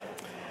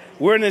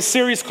We're in this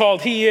series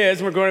called He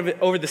Is. We're going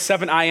over the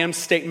 7 I Am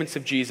statements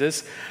of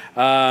Jesus.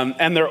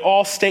 And they're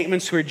all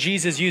statements where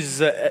Jesus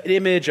uses an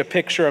image, a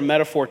picture, a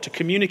metaphor to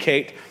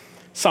communicate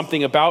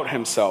something about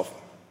himself.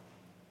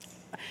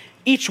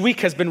 Each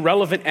week has been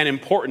relevant and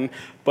important,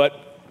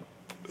 but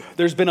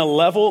there's been a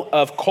level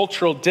of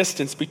cultural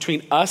distance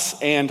between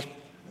us and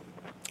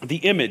the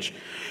image.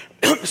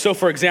 So,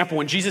 for example,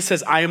 when Jesus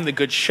says, I am the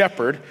good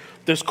shepherd,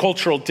 there's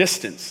cultural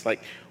distance.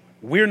 Like,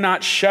 we're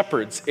not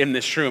shepherds in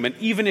this room. And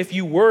even if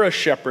you were a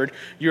shepherd,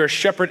 you're a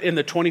shepherd in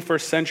the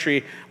 21st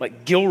century,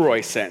 like Gilroy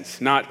sense,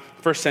 not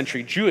first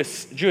century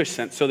Jewish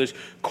sense. So there's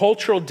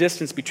cultural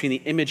distance between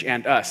the image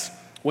and us.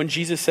 When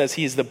Jesus says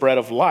he is the bread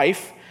of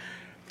life,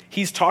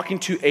 he's talking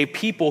to a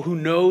people who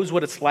knows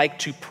what it's like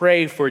to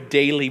pray for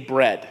daily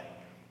bread.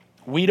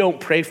 We don't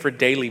pray for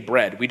daily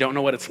bread. We don't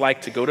know what it's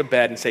like to go to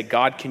bed and say,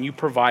 God, can you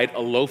provide a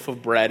loaf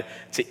of bread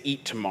to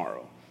eat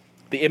tomorrow?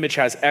 The image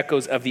has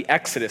echoes of the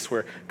Exodus,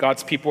 where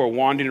God's people are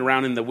wandering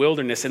around in the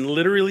wilderness and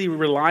literally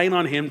relying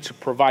on him to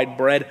provide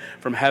bread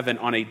from heaven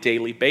on a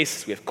daily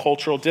basis. We have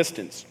cultural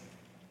distance.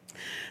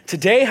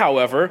 Today,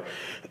 however,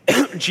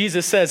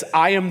 Jesus says,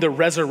 I am the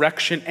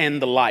resurrection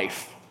and the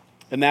life.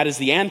 And that is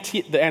the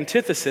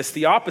antithesis,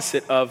 the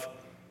opposite of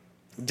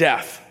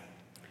death.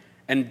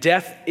 And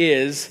death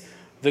is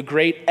the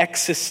great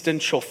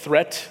existential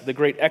threat, the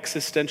great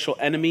existential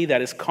enemy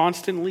that is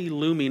constantly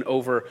looming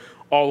over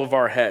all of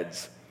our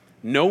heads.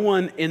 No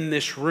one in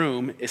this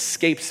room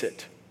escapes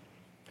it.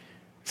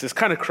 This is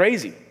kind of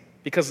crazy,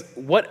 because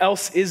what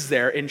else is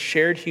there in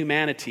shared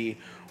humanity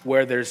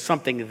where there's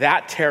something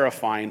that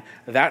terrifying,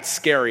 that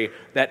scary,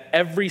 that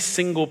every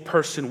single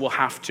person will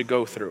have to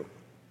go through?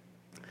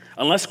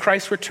 Unless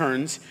Christ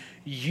returns,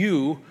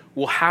 you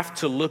will have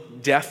to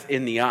look death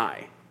in the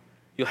eye.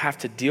 You'll have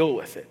to deal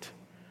with it.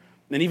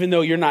 And even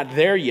though you're not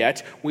there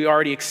yet, we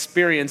already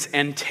experience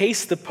and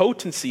taste the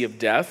potency of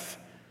death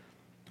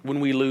when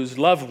we lose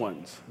loved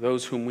ones,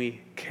 those whom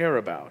we care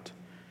about.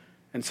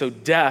 And so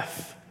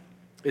death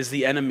is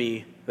the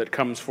enemy that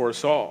comes for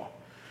us all.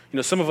 You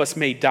know, some of us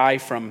may die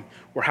from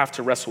or have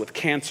to wrestle with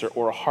cancer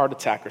or a heart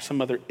attack or some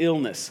other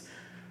illness,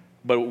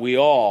 but we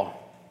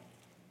all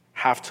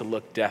have to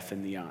look death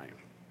in the eye.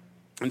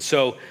 And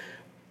so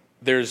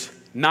there's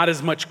not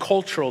as much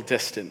cultural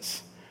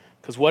distance,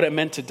 because what it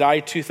meant to die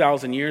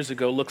 2,000 years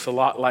ago looks a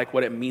lot like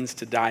what it means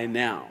to die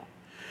now.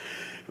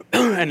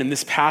 And in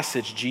this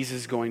passage,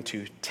 Jesus is going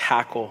to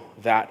tackle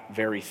that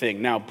very thing.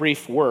 Now,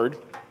 brief word.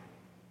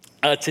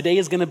 Today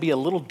is going to be a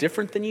little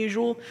different than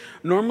usual.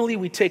 Normally,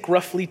 we take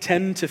roughly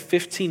 10 to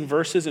 15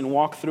 verses and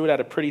walk through it at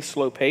a pretty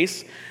slow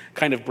pace,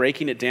 kind of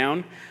breaking it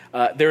down.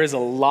 There is a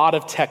lot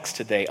of text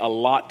today, a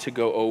lot to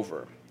go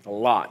over, a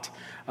lot.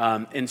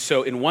 And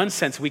so in one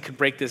sense, we could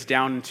break this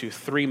down into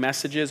 3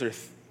 messages or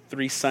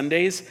 3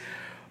 Sundays,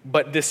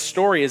 but this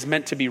story is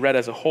meant to be read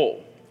as a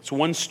whole. It's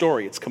one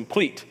story, it's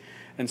complete.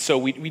 And so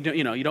we don't,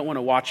 you don't want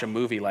to watch a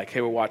movie like,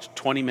 hey, we'll watch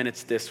 20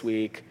 minutes this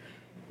week,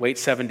 wait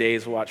 7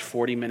 days, we'll watch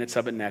 40 minutes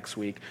of it next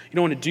week. You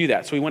don't want to do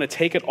that. So we want to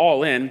take it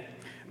all in,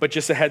 but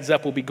just a heads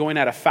up, we'll be going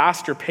at a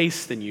faster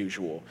pace than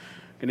usual.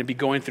 Going to be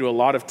going through a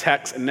lot of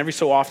text, and every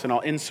so often I'll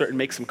insert and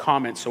make some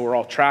comments so we're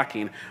all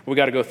tracking. We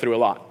got to go through a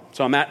lot.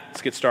 So on that,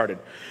 let's get started.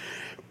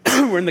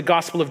 We're in the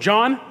Gospel of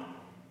John,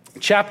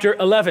 chapter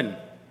 11.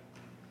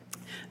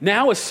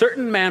 Now a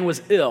certain man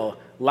was ill,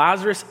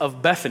 Lazarus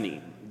of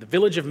Bethany, the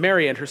village of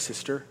Mary and her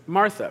sister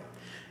Martha.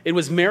 It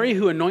was Mary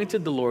who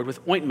anointed the Lord with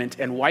ointment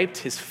and wiped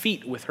his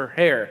feet with her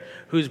hair,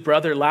 whose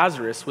brother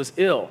Lazarus was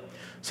ill.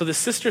 So the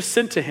sisters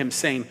sent to him,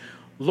 saying,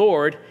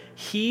 Lord,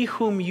 he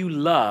whom you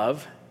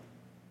love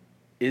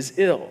is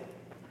ill.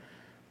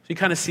 So you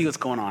kind of see what's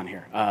going on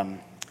here.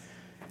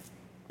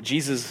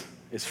 Jesus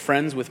is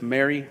friends with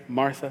Mary,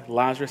 Martha,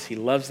 Lazarus. He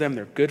loves them.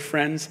 They're good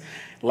friends.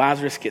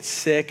 Lazarus gets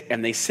sick,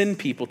 and they send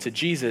people to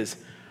Jesus.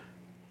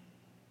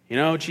 You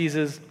know,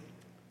 Jesus,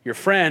 your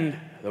friend,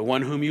 the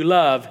one whom you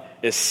love,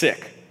 is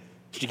sick.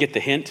 Did you get the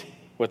hint?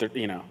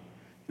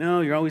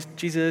 No, you're always,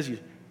 Jesus, you're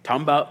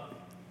talking about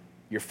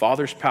your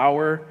Father's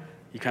power.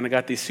 You kind of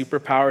got this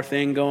superpower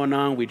thing going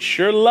on. We'd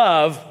sure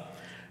love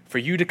for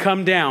you to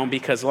come down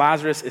because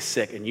Lazarus is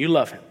sick and you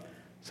love him.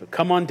 So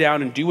come on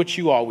down and do what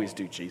you always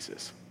do,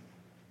 Jesus.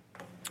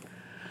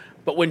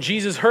 But when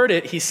Jesus heard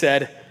it, he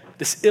said,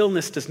 this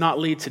illness does not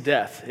lead to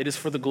death. It is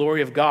for the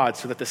glory of God,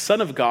 so that the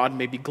Son of God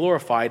may be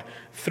glorified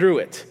through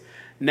it.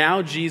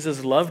 Now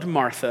Jesus loved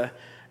Martha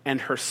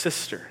and her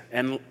sister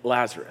and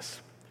Lazarus.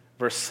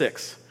 Verse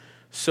 6.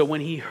 So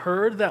when he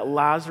heard that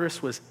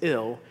Lazarus was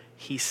ill,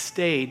 he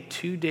stayed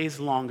 2 days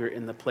longer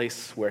in the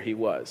place where he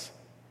was.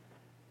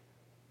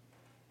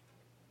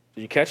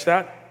 Did you catch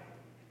that?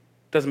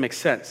 Doesn't make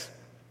sense.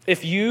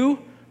 If you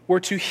were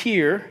to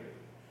hear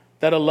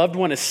that a loved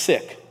one is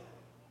sick,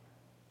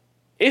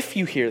 if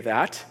you hear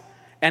that,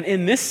 and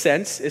in this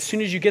sense, as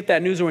soon as you get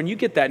that news or when you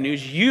get that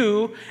news,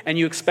 you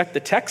expect the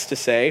text to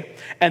say,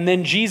 and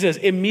then Jesus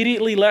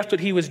immediately left what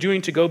he was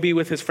doing to go be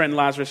with his friend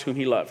Lazarus whom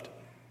he loved.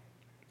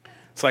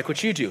 It's like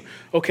what you do.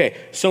 Okay,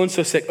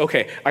 so-and-so sick.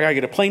 Okay, I got to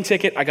get a plane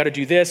ticket. I got to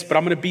do this, but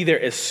I'm going to be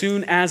there as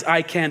soon as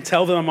I can.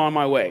 Tell them I'm on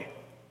my way.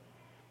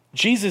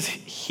 Jesus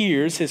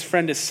hears his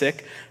friend is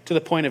sick to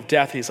the point of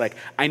death, and he's like,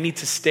 I need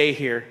to stay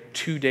here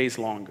 2 days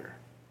longer.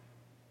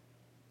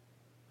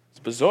 It's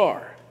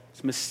bizarre.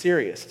 It's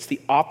mysterious. It's the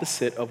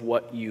opposite of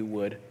what you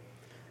would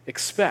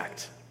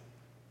expect.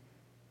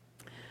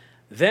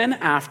 Then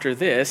after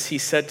this, he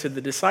said to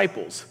the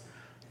disciples,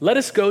 let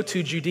us go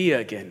to Judea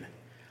again.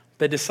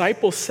 The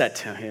disciples said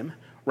to him,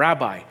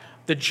 Rabbi,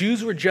 the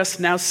Jews were just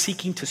now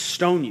seeking to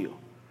stone you,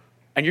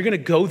 and you're going to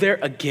go there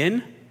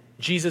again?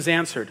 Jesus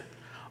answered,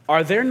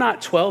 are there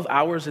not 12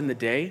 hours in the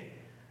day?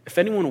 If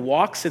anyone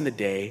walks in the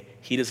day,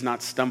 he does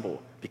not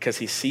stumble, because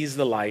he sees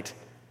the light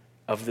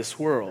of this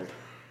world.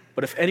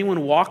 But if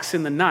anyone walks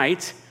in the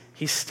night,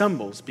 he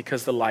stumbles,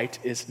 because the light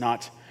is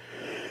not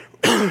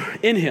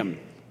in him.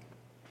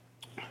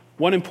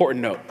 One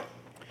important note.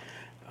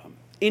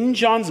 In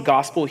John's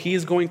gospel, he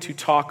is going to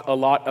talk a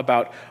lot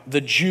about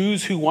the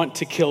Jews who want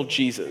to kill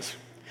Jesus.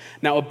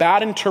 Now, a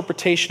bad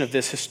interpretation of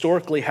this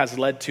historically has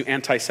led to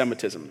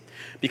anti-Semitism,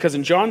 because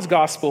in John's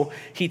gospel,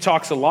 he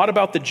talks a lot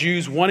about the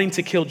Jews wanting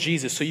to kill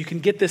Jesus. So you can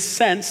get this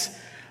sense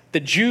the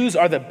Jews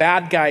are the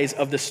bad guys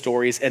of the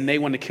stories and they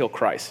want to kill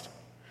Christ.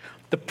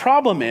 The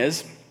problem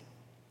is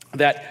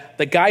that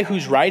the guy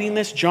who's writing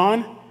this,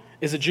 John,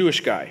 is a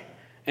Jewish guy.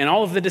 And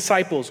all of the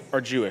disciples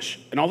are Jewish.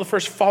 And all the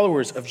first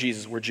followers of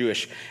Jesus were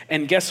Jewish.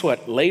 And guess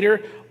what?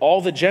 Later,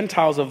 all the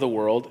Gentiles of the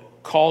world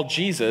called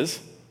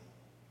Jesus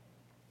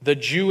the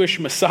Jewish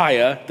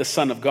Messiah, the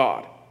Son of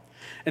God.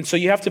 And so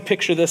you have to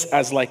picture this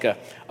as like a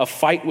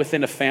fight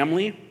within a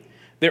family.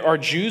 There are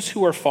Jews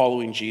who are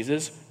following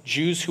Jesus,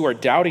 Jews who are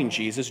doubting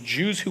Jesus,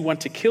 Jews who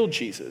want to kill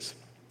Jesus.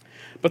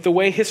 But the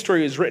way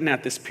history is written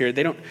at this period,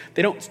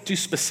 they don't do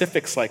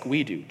specifics like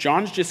we do.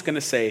 John's just going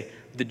to say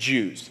the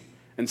Jews.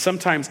 And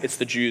sometimes it's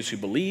the Jews who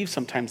believe,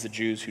 sometimes the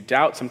Jews who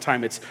doubt,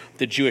 sometimes it's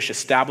the Jewish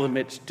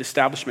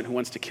establishment who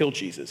wants to kill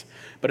Jesus.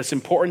 But it's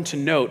important to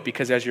note,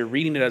 because as you're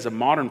reading it as a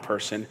modern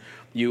person,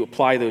 you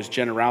apply those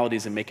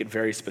generalities and make it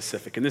very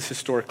specific. And this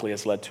historically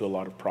has led to a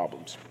lot of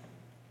problems.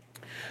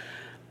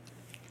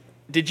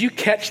 Did you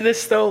catch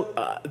this, though?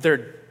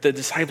 The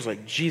disciples were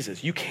like,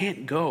 Jesus, you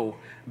can't go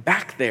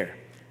back there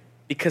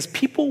because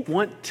people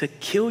want to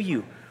kill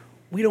you.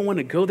 We don't want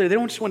to go there. They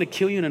don't just want to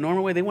kill you in a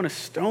normal way. They want to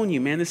stone you,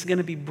 man. This is going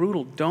to be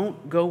brutal.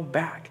 Don't go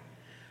back.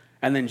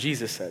 And then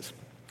Jesus says,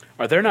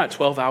 are there not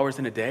 12 hours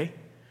in a day?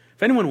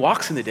 If anyone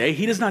walks in the day,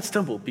 he does not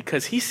stumble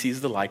because he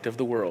sees the light of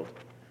the world.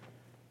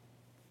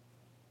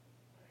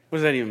 What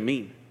does that even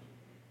mean?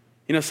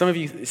 You know, some of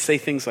you say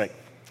things like,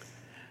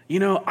 you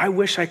know, I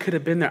wish I could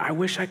have been there. I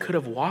wish I could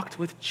have walked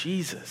with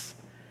Jesus.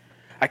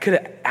 I could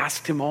have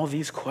asked him all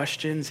these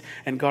questions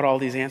and got all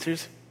these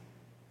answers.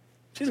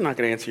 She's not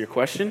going to answer your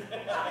question.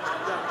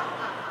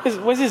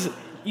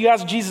 You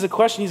ask Jesus a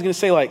question, he's going to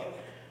say like,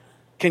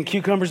 can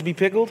cucumbers be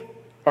pickled?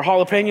 Are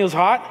jalapenos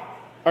hot?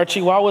 Are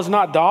chihuahuas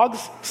not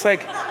dogs? It's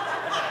like,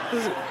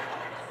 what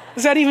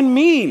does that even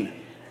mean?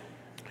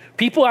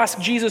 People ask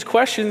Jesus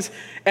questions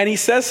and he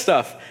says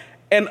stuff.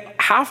 And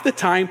half the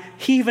time,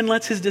 he even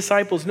lets his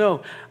disciples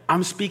know,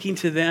 I'm speaking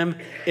to them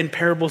in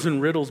parables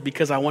and riddles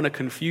because I want to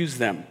confuse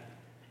them.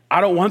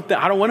 I don't want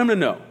them to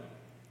know.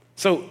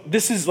 So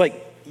this is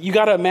like, you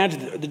got to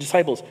imagine the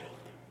disciples,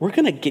 they're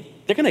going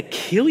to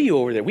kill you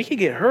over there. We could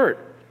get hurt.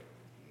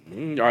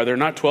 Are there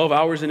not 12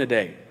 hours in a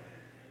day?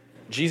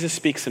 Jesus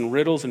speaks in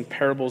riddles and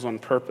parables on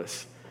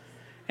purpose.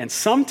 And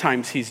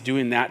sometimes he's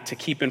doing that to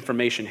keep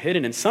information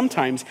hidden. And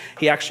sometimes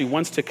he actually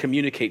wants to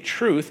communicate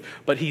truth,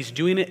 but he's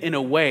doing it in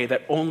a way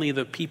that only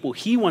the people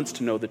he wants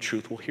to know the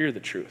truth will hear the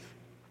truth.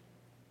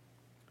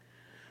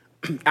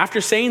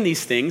 After saying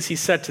these things, he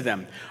said to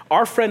them,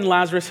 our friend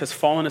Lazarus has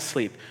fallen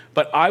asleep,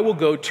 but I will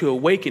go to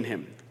awaken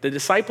him. The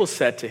disciples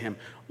said to him,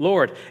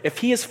 Lord, if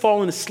he has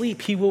fallen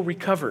asleep, he will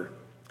recover.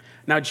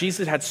 Now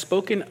Jesus had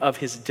spoken of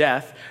his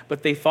death,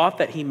 but they thought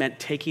that he meant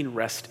taking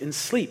rest in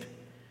sleep.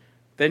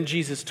 Then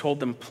Jesus told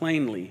them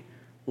plainly,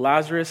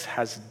 Lazarus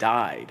has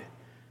died,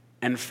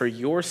 and for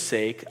your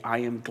sake I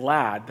am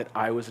glad that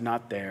I was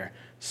not there,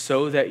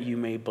 so that you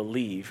may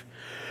believe.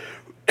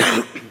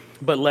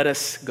 But let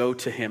us go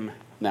to him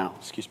now.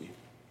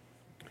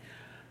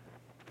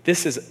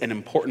 This is an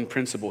important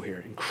principle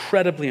here,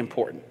 incredibly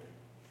important.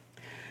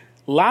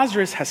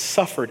 Lazarus has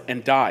suffered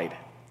and died.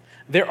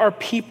 There are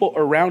people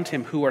around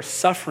him who are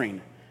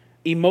suffering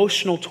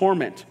emotional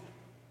torment.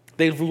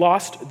 They've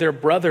lost their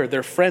brother,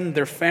 their friend,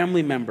 their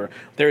family member.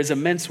 There is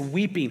immense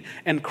weeping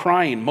and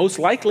crying. Most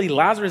likely,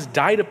 Lazarus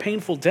died a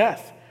painful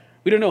death.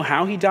 We don't know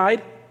how he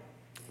died,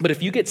 but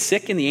if you get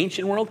sick in the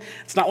ancient world,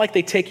 it's not like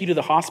they take you to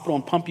the hospital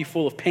and pump you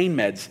full of pain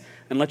meds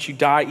and let you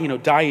die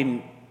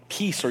in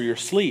peace or your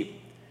sleep.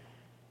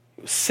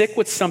 He was sick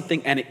with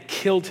something and it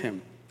killed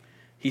him.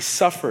 He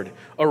suffered.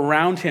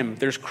 Around him,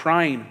 there's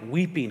crying,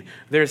 weeping,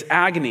 there's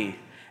agony.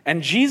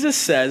 And Jesus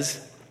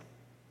says,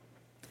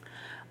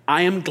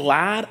 I am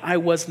glad I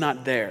was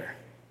not there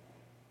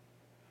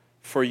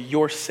for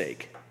your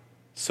sake,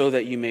 so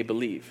that you may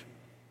believe.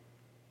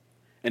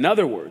 In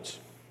other words,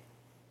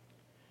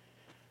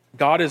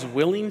 God is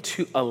willing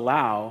to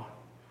allow,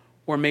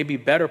 or maybe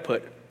better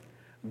put,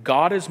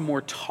 God is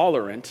more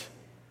tolerant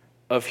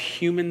of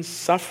human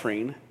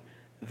suffering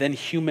than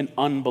human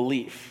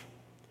unbelief.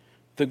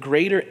 The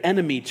greater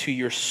enemy to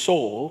your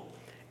soul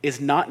is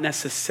not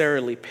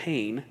necessarily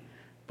pain,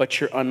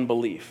 but your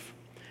unbelief.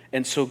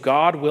 And so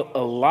God will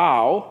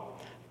allow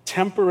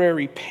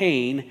temporary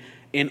pain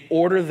in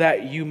order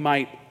that you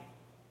might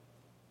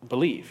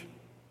believe.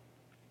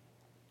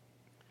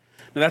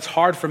 Now that's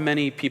hard for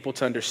many people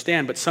to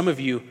understand, but some of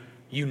you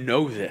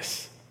know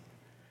this.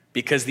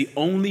 Because the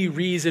only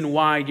reason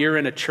why you're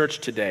in a church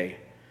today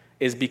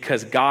is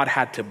because God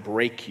had to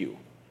break you.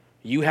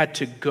 You had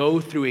to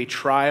go through a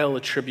trial,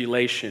 a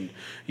tribulation.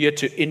 You had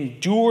to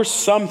endure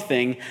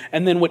something,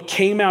 and then what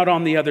came out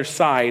on the other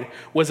side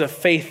was a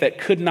faith that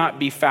could not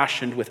be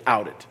fashioned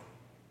without it.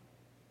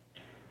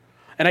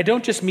 And I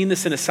don't just mean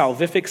this in a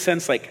salvific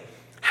sense, like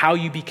how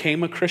you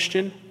became a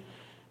Christian,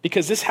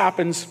 because this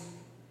happens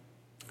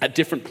at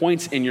different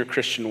points in your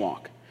Christian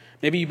walk.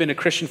 Maybe you've been a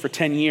Christian for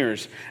 10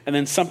 years, and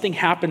then something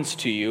happens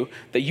to you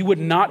that you would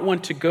not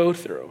want to go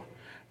through.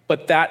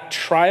 But that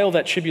trial,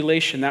 that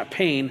tribulation, that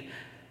pain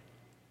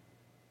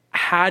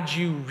had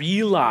you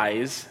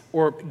realize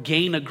or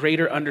gain a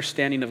greater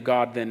understanding of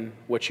God than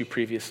what you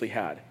previously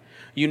had.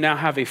 You now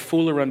have a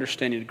fuller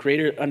understanding,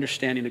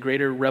 a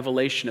greater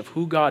revelation of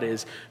who God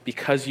is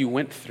because you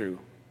went through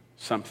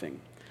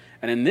something.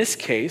 And in this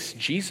case,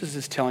 Jesus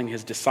is telling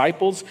his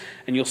disciples,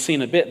 and you'll see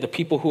in a bit, the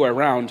people who are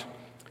around,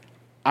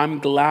 I'm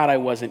glad I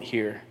wasn't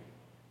here.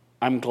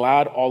 I'm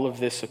glad all of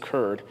this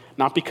occurred,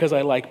 not because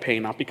I like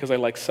pain, not because I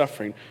like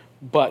suffering,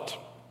 but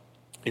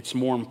it's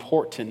more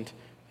important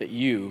that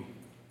you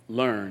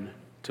learn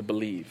to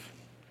believe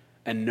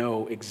and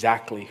know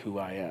exactly who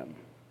I am.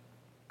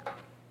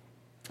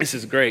 This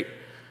is great.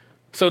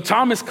 So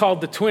Thomas, called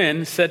the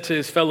twin, said to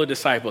his fellow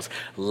disciples,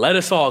 "Let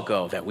us all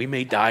go that we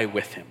may die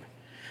with him."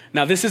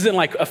 Now, this isn't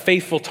like a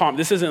faithful Thomas.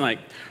 This isn't like,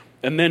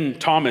 and then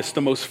Thomas,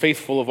 the most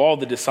faithful of all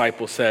the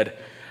disciples, said,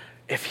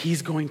 "If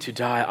he's going to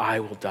die, I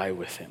will die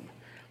with him."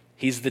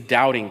 He's the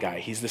doubting guy.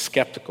 He's the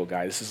skeptical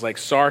guy. This is like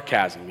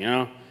sarcasm, you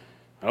know?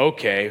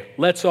 Okay,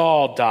 let's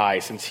all die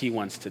since he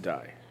wants to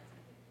die.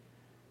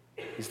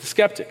 He's the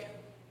skeptic.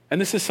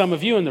 And this is some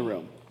of you in the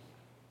room,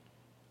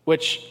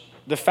 which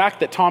the fact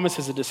that Thomas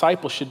is a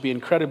disciple should be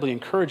incredibly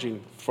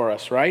encouraging for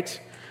us, right?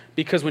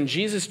 Because when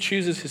Jesus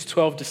chooses his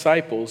 12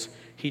 disciples,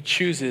 he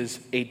chooses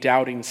a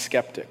doubting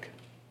skeptic.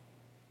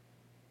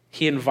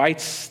 He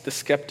invites the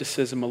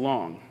skepticism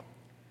along.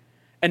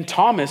 And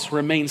Thomas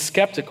remains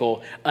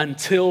skeptical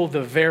until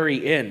the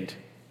very end.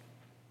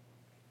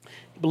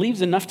 He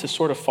believes enough to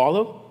sort of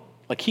follow.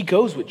 Like he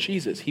goes with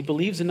Jesus. He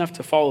believes enough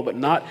to follow, but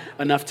not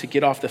enough to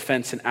get off the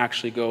fence and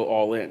actually go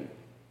all in.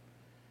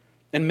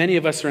 And many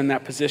of us are in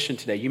that position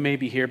today. You may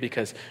be here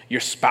because your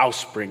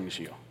spouse brings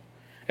you.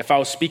 If I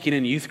was speaking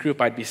in a youth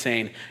group, I'd be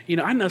saying, you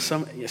know, I know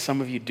some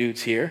of you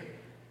dudes here,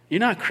 you're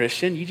not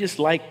Christian. You just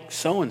like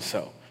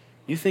so-and-so.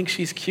 You think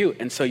she's cute.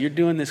 And so you're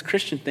doing this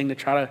Christian thing to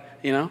try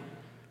to,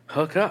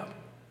 hook up.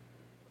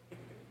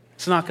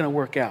 It's not going to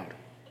work out.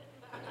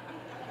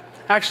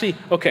 Actually,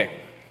 okay.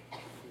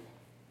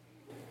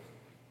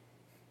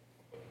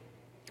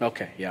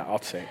 Okay, yeah,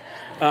 I'll say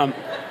it.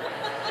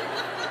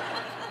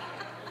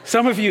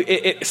 Some of you,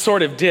 it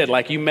sort of did.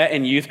 Like you met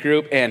in youth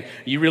group and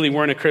you really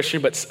weren't a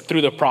Christian, but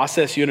through the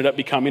process you ended up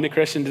becoming a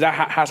Christian.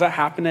 Has that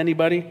happened to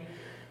anybody?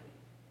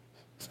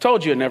 I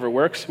told you it never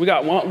works. We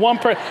got one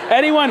person.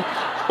 Anyone,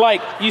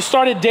 like you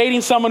started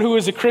dating someone who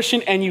was a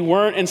Christian and you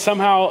weren't, and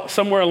somehow,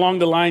 somewhere along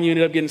the line, you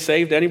ended up getting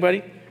saved?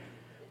 Anybody?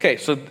 Okay,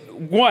 so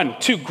 1,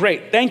 2,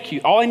 great, thank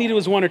you. All I needed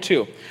was 1 or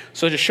 2.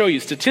 So to show you,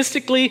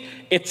 statistically,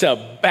 it's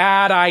a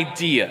bad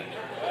idea.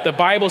 The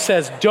Bible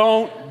says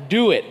don't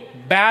do it.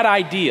 Bad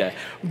idea.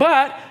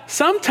 But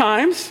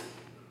sometimes,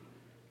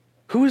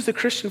 who was the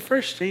Christian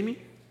first, Jamie?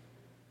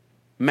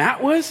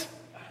 Matt was?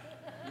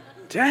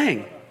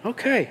 Dang,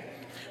 okay.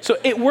 So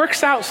it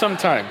works out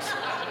sometimes.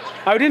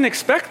 I didn't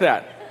expect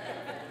that.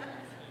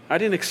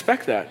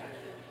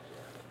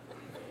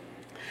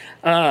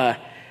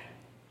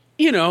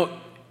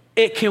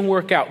 It can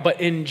work out,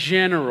 but in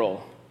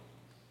general,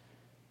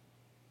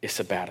 it's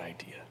a bad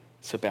idea.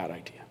 It's a bad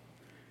idea.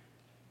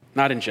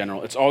 Not in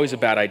general. It's always a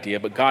bad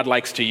idea, but God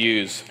likes to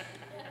use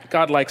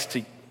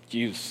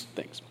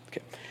things.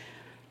 Okay.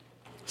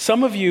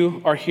 Some of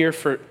you are here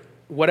for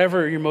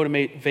whatever your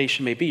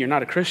motivation may be. You're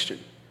not a Christian.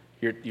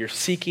 You're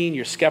seeking,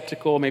 you're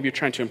skeptical, maybe you're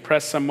trying to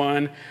impress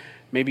someone,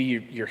 maybe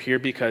you're here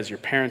because your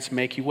parents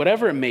make you.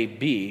 Whatever it may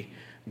be,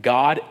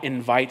 God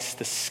invites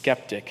the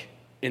skeptic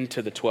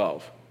into the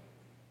 12.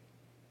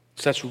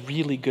 So that's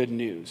really good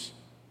news.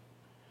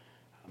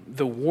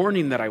 The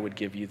warning that I would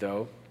give you,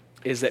 though,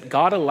 is that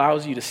God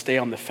allows you to stay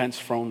on the fence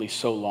for only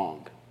so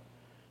long.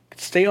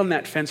 Stay on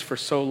that fence for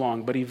so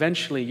long, but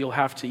eventually you'll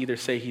have to either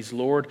say he's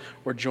Lord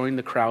or join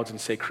the crowds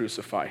and say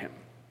crucify him.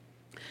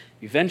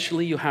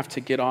 Eventually you'll have to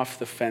get off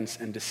the fence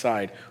and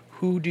decide,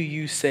 who do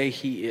you say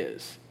he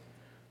is?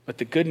 But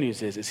the good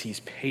news is he's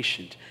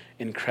patient,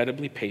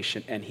 incredibly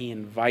patient, and he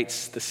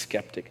invites the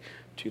skeptic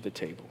to the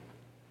table.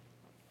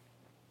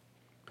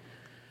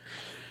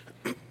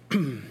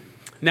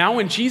 Now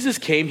when Jesus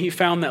came, he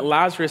found that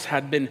Lazarus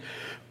had been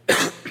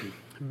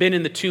been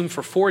in the tomb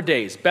for 4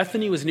 days.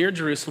 Bethany was near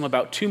Jerusalem,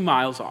 about 2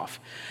 miles off.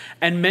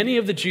 And many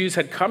of the Jews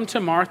had come to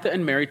Martha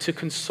and Mary to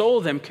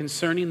console them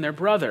concerning their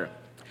brother.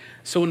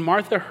 So when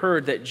Martha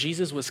heard that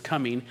Jesus was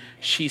coming,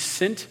 she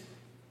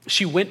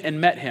went and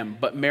met him,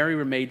 but Mary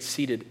remained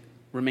seated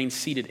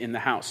in the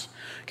house.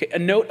 Okay, a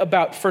note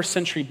about first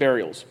century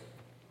burials.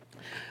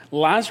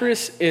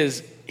 Lazarus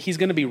he's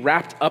going to be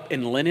wrapped up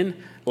in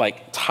linen,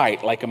 like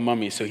tight, like a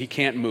mummy, so he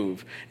can't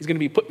move. He's going to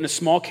be put in a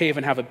small cave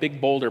and have a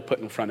big boulder put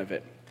in front of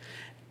it.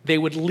 They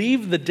would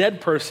leave the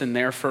dead person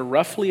there for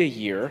roughly a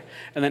year,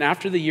 and then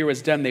after the year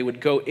was done, they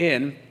would go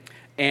in,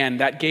 and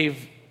that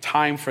gave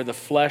time for the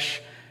flesh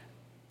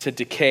to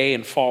decay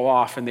and fall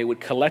off, and they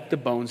would collect the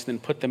bones, then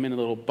put them in a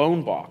little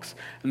bone box,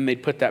 and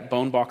they'd put that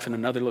bone box in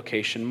another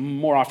location,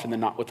 more often than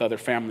not with other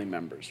family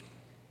members.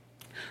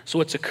 So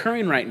what's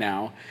occurring right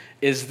now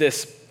is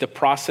the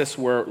process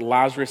where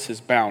Lazarus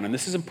is bound, and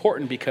this is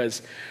important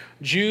because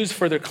Jews,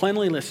 for their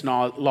cleanliness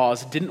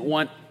laws, didn't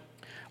want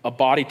a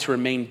body to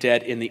remain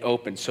dead in the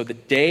open. So the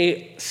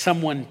day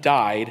someone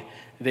died,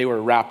 they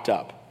were wrapped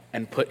up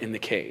and put in the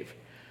cave.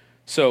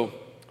 So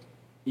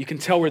you can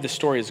tell where the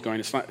story is going.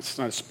 It's not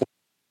a spoiler.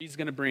 Jesus is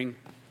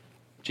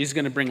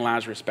going to bring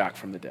Lazarus back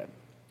from the dead.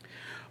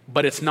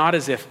 But it's not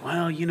as if,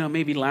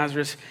 maybe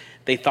Lazarus,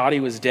 they thought he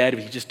was dead.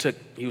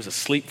 He was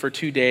asleep for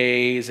 2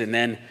 days, and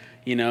then,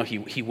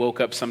 he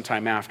woke up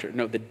sometime after.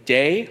 No, the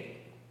day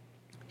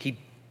he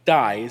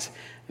dies,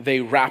 they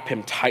wrap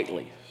him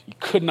tightly. You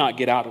could not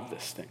get out of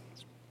this thing.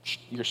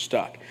 You're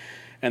stuck.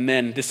 And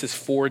then this is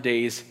 4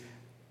 days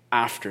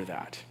after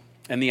that.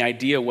 And the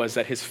idea was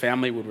that his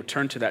family would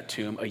return to that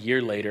tomb a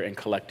year later and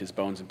collect his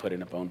bones and put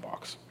in a bone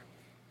box.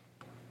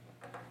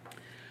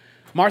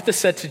 Martha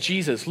said to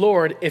Jesus,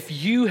 "Lord, if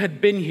you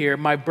had been here,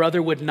 my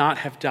brother would not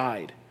have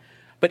died.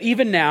 But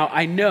even now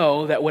I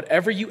know that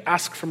whatever you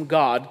ask from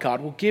God,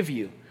 God will give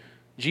you."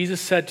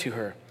 Jesus said to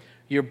her,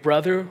 "Your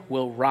brother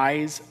will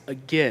rise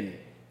again."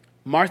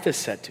 Martha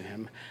said to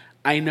him,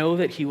 "I know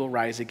that he will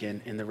rise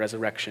again in the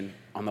resurrection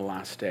on the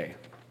last day."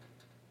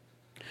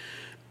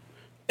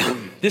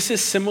 This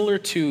is similar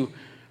to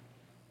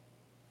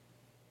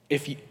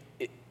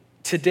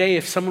today,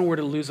 if someone were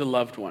to lose a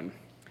loved one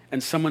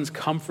and someone's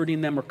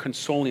comforting them or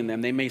consoling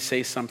them, they may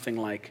say something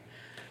like,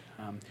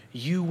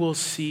 "You will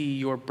see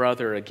your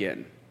brother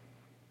again.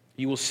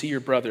 You will see your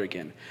brother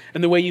again."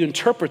 And the way you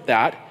interpret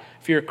that,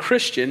 if you're a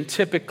Christian,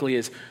 typically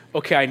is,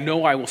 okay, I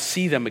know I will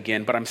see them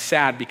again, but I'm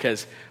sad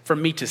because for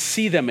me to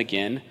see them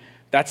again,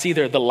 that's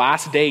either the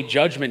last day,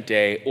 judgment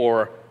day,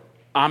 or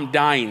I'm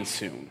dying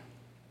soon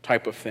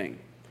type of thing.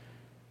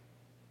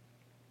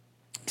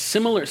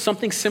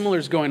 Something similar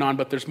is going on,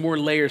 but there's more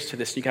layers to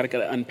this. You got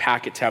to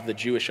unpack it to have the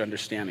Jewish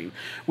understanding.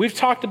 We've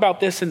talked about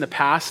this in the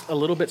past a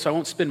little bit, so I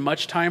won't spend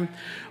much time.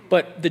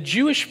 But the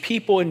Jewish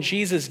people in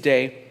Jesus'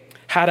 day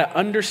had an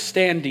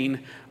understanding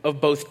of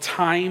both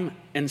time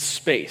and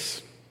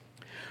space.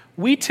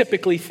 We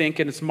typically think,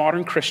 and as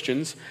modern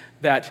Christians,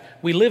 that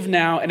we live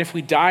now, and if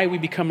we die, we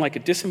become like a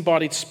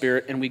disembodied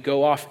spirit, and we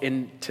go off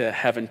into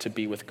heaven to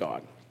be with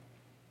God.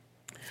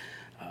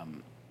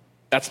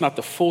 That's not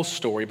the full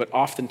story, but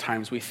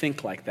oftentimes we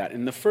think like that.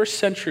 In the first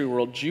century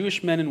world,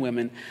 Jewish men and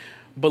women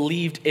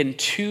believed in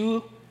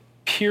 2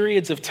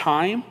 periods of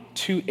time,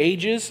 2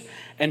 ages,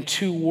 and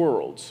 2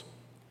 worlds.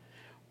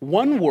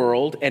 One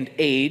world and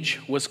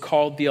age was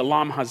called the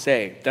Olam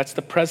Hazeh. That's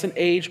the present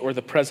age or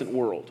the present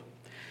world.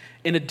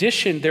 In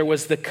addition, there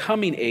was the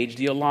coming age,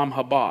 the Olam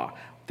Haba.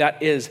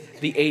 That is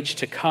the age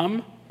to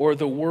come or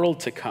the world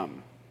to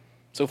come.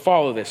 So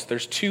follow this.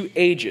 There's 2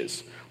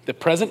 ages. The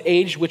present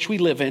age which we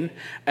live in,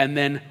 and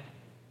then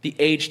the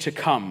age to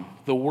come,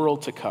 the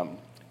world to come.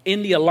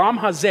 In the Olam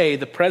Hazeh,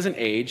 the present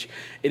age,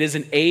 it is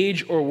an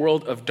age or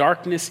world of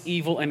darkness,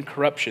 evil, and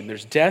corruption.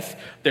 There's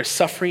death, there's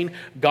suffering.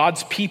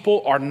 God's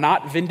people are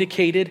not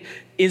vindicated.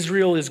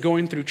 Israel is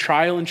going through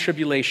trial and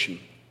tribulation.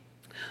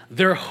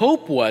 Their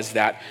hope was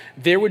that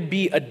there would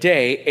be a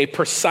day, a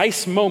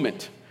precise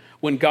moment,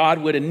 when God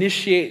would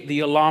initiate the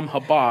Olam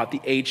Haba,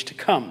 the age to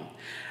come.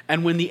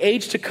 And when the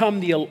age to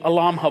come, the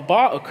Olam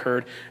Haba,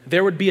 occurred,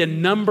 there would be a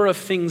number of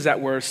things that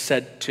were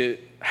said to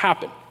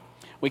happen.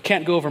 We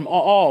can't go over them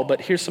all, but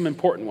here's some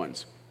important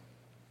ones.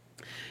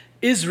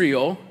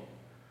 Israel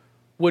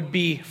would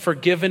be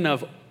forgiven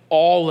of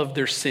all of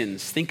their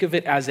sins. Think of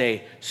it as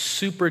a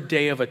super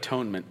day of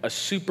atonement, a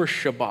super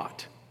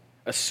Shabbat,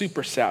 a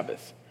super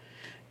Sabbath.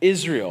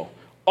 Israel,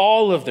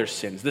 all of their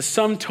sins, the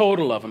sum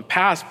total of them,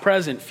 past,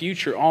 present,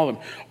 future, all of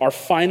them, are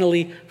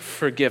finally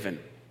forgiven.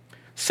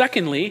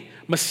 Secondly,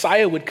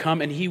 Messiah would come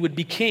and he would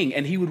be king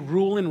and he would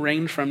rule and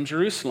reign from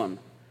Jerusalem.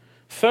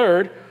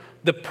 Third,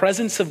 the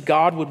presence of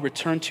God would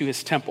return to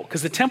his temple,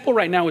 because the temple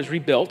right now is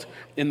rebuilt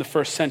in the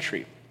first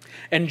century.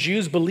 And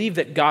Jews believe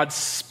that God's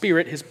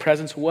spirit, his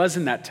presence, was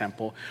in that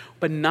temple,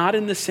 but not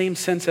in the same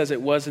sense as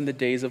it was in the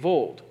days of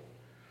old.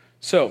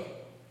 So,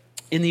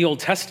 in the Old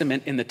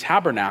Testament, in the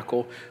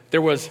tabernacle,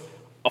 there was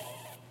a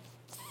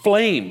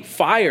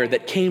fire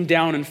that came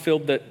down and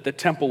filled the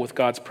temple with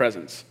God's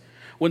presence.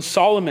 When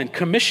Solomon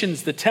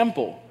commissions the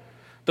temple,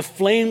 The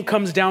flame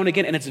comes down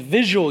again, and it's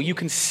visual. You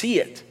can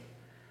see it.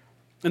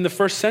 In the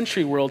first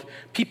century world,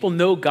 people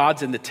know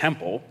God's in the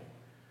temple,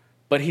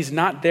 but he's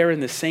not there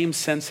in the same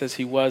sense as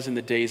he was in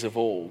the days of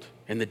old,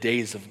 in the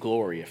days of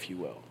glory, if you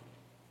will.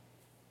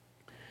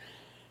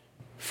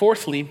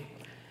 Fourthly,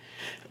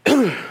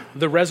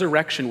 the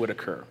resurrection would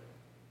occur.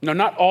 Now,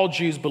 not all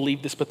Jews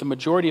believed this, but the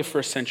majority of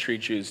first century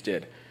Jews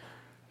did.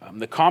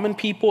 The common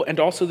people and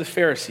also the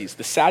Pharisees.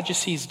 The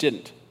Sadducees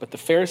didn't, but the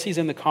Pharisees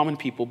and the common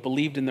people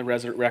believed in the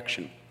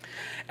resurrection.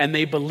 And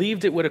they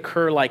believed it would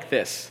occur like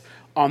this.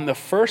 On the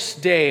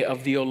first day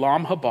of the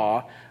Olam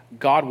Haba,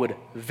 God would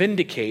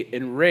vindicate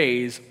and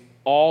raise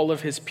all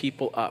of his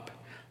people up.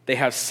 They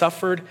have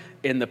suffered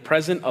in the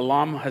present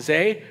Olam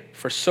Hazeh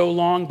for so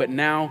long, but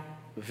now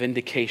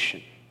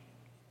vindication.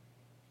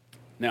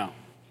 Now,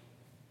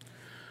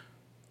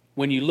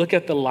 when you look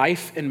at the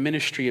life and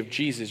ministry of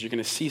Jesus, you're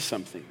going to see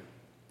something.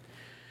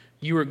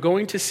 You are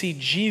going to see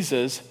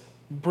Jesus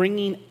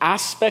bringing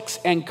aspects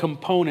and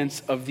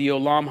components of the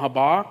Olam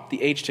Haba,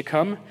 the age to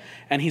come,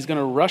 and he's going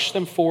to rush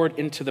them forward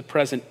into the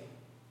present,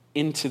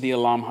 into the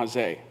Olam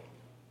Hazeh.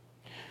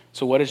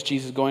 So what is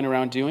Jesus going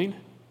around doing?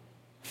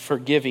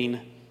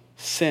 Forgiving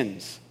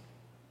sins.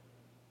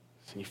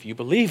 So if you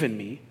believe in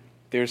me,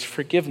 there's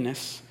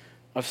forgiveness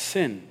of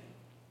sin.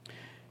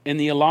 In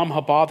the Olam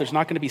Haba, there's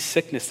not going to be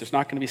sickness, there's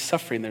not going to be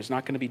suffering, there's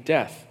not going to be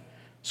death.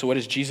 So what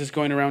is Jesus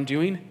going around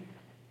doing?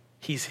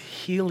 He's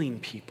healing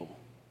people.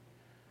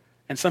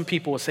 And some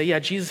people will say, yeah,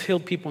 Jesus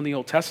healed people in the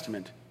Old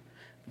Testament.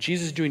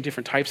 Jesus is doing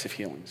different types of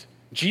healings.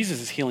 Jesus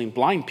is healing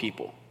blind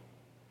people.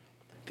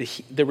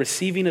 The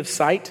receiving of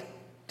sight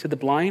to the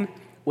blind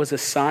was a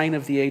sign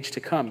of the age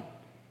to come.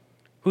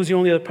 Who's the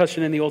only other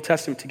person in the Old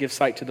Testament to give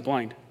sight to the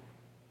blind?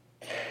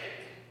 You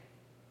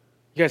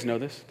guys know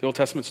this, the Old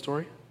Testament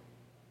story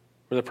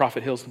where the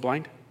prophet heals the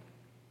blind?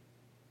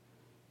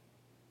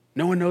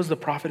 No one knows the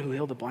prophet who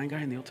healed the blind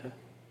guy in the Old Testament?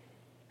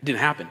 It didn't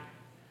happen.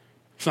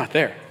 It's not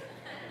there.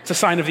 It's a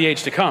sign of the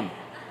age to come.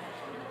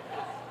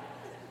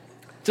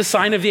 It's a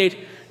sign of the age.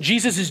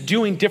 Jesus is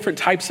doing different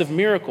types of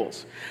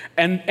miracles.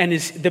 And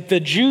the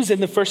Jews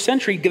in the first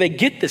century, they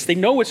get this. They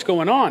know what's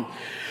going on.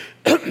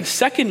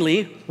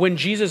 Secondly, when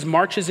Jesus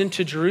marches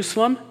into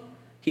Jerusalem,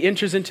 he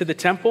enters into the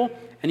temple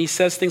and he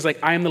says things like,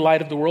 I am the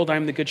light of the world, I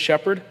am the good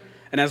shepherd.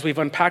 And as we've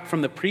unpacked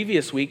from the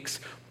previous weeks,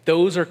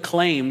 those are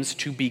claims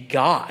to be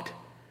God.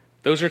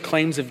 Those are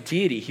claims of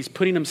deity. He's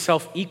putting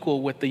himself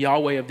equal with the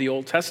Yahweh of the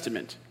Old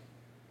Testament.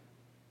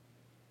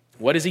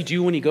 What does he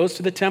do when he goes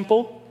to the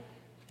temple?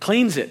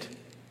 Cleans it.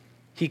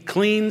 He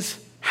cleans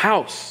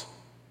house.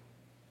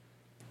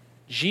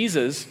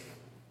 Jesus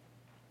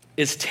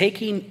is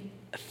taking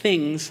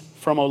things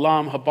from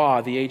Olam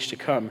Haba, the age to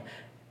come,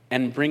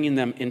 and bringing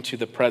them into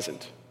the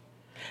present.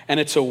 And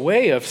it's a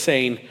way of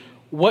saying,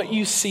 what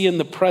you see in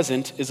the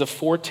present is a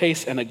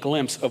foretaste and a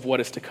glimpse of what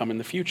is to come in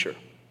the future.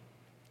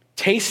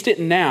 Taste it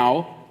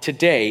now,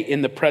 today,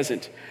 in the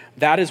present.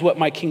 That is what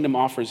my kingdom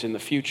offers in the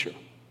future.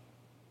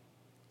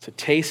 It's a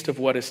taste of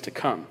what is to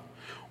come.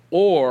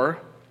 Or,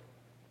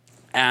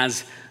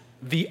 as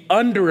the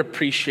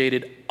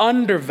underappreciated,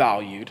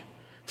 undervalued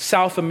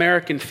South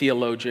American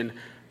theologian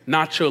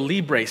Nacho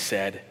Libre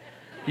said,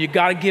 you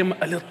got to give him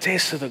a little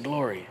taste of the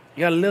glory.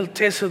 You got a little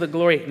taste of the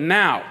glory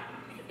now,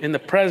 in the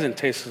present,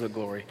 taste of the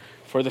glory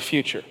for the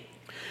future.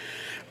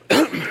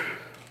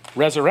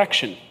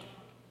 Resurrection.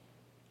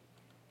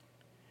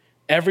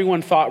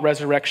 Everyone thought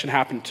resurrection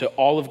happened to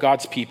all of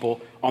God's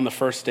people on the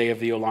first day of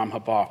the Olam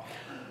Haba.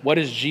 What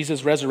is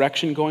Jesus'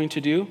 resurrection going to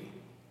do?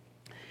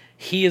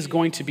 He is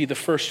going to be the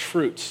first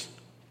fruits.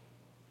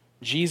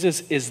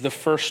 Jesus is the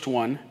first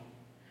one,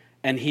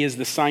 and he is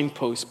the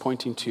signpost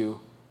pointing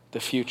to the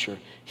future.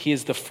 He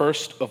is the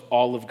first of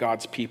all of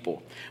God's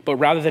people. But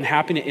rather than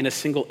happening in a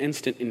single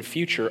instant in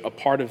future, a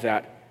part of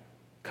that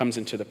comes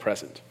into the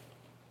present.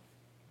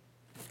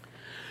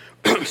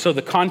 So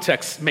the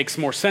context makes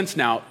more sense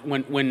now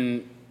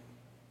when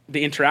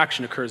the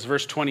interaction occurs.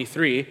 Verse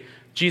 23,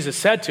 Jesus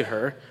said to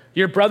her,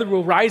 your brother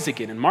will rise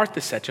again. And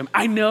Martha said to him,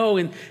 I know,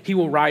 and he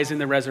will rise in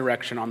the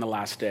resurrection on the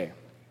last day.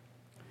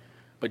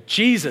 But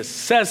Jesus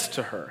says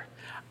to her,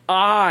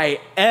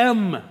 I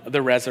am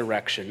the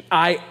resurrection.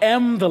 I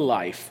am the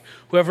life.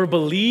 Whoever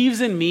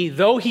believes in me,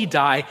 though he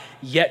die,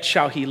 yet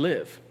shall he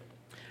live.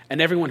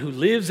 And everyone who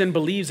lives and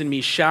believes in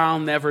me shall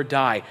never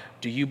die.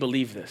 Do you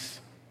believe this?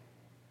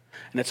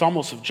 And it's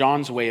almost of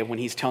John's way of when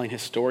he's telling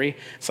his story.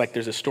 It's like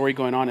there's a story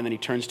going on and then he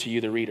turns to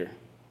you, the reader.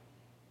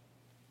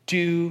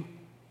 Do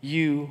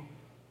you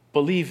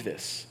believe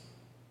this?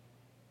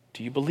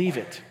 Do you believe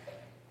it?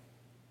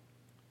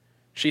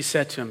 She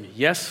said to him,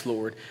 yes,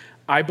 Lord,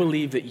 I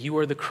believe that you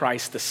are the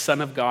Christ, the Son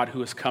of God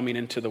who is coming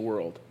into the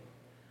world.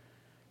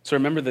 So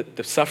remember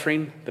the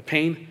suffering, the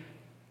pain,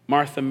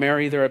 Martha,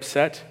 Mary, they're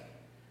upset.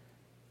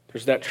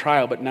 There's that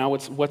trial, but now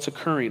what's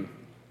occurring?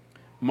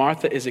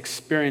 Martha is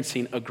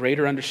experiencing a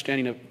greater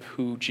understanding of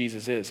who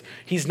Jesus is.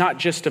 He's not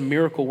just a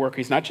miracle worker.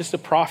 He's not just a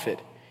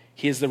prophet.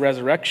 He is the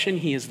resurrection.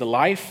 He is the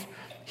life.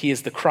 He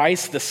is the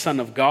Christ, the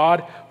Son of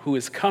God, who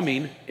is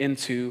coming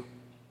into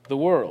the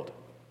world.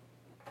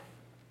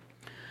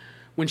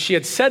 When she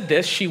had said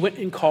this, she went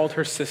and called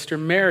her sister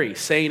Mary,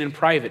 saying in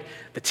private,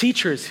 "The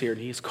teacher is here,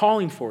 and he is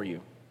calling for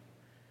you."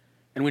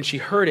 And when she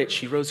heard it,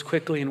 she rose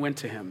quickly and went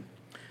to him.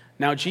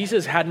 Now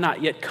Jesus had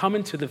not yet come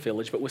into the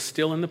village, but was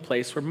still in the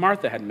place where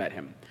Martha had met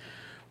him.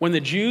 When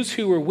the Jews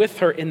who were with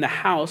her in the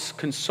house,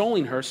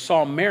 consoling her,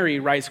 saw Mary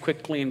rise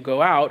quickly and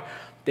go out,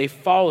 they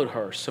followed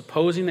her,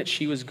 supposing that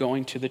she was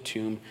going to the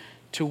tomb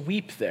to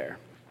weep there.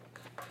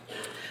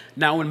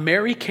 Now when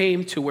Mary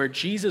came to where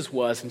Jesus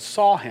was and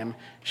saw him,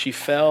 she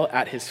fell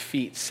at his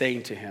feet,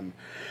 saying to him,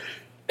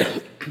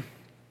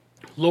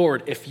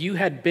 "Lord, if you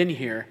had been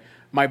here,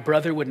 my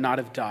brother would not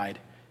have died."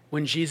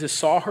 When Jesus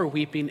saw her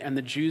weeping and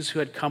the Jews who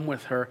had come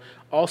with her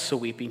also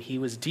weeping, he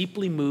was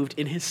deeply moved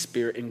in his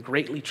spirit and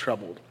greatly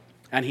troubled.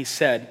 And he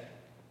said,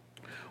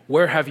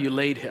 "Where have you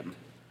laid him?"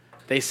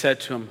 They said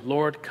to him,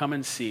 "Lord, come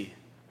and see."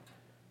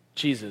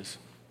 Jesus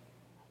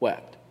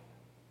wept.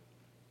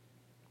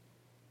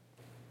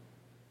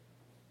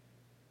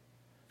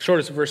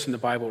 Shortest verse in the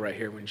Bible right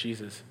here when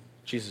Jesus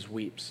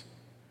weeps.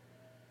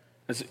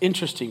 It's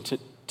interesting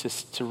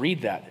to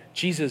read that.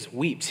 Jesus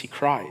weeps, he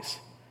cries.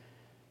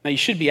 Now you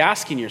should be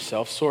asking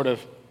yourself sort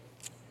of,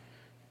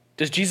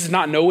 does Jesus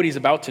not know what he's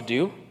about to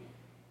do?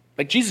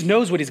 Like Jesus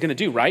knows what he's going to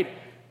do, right?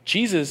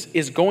 Jesus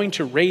is going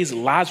to raise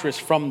Lazarus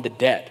from the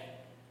dead.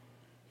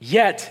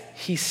 Yet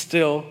he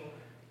still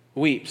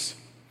weeps.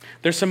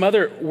 There's some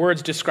other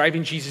words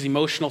describing Jesus'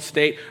 emotional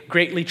state: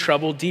 greatly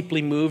troubled,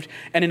 deeply moved.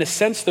 And in a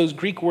sense, those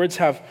Greek words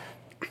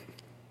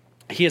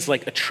he is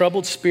like a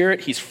troubled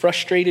spirit. He's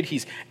frustrated,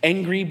 he's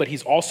angry, but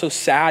he's also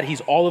sad.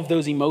 He's all of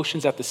those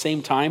emotions at the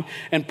same time.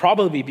 And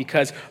probably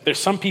because there's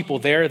some people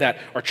there that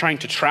are trying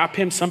to trap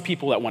him, some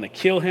people that want to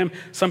kill him,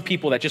 some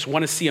people that just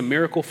want to see a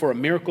miracle for a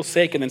miracle's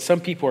sake, and then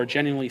some people are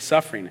genuinely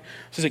suffering.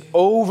 So he's like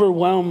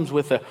overwhelmed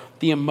with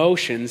the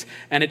emotions,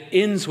 and it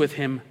ends with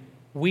him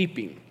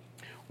weeping.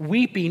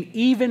 Weeping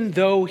even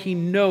though he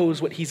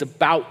knows what he's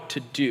about to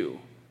do.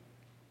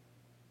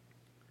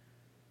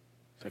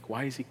 It's like,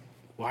 why is he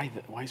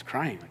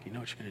crying? Like, you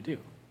know what you're going to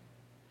do.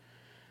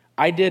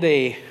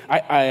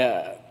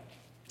 I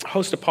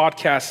host a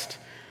podcast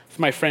with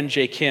my friend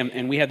Jay Kim,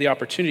 and we had the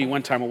opportunity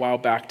one time a while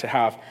back to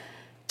have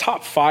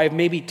top 5,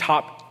 maybe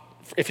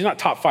if you're not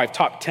top 5,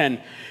 top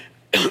 10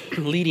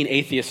 leading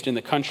atheists in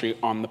the country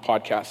on the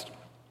podcast.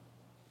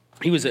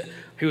 He was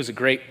a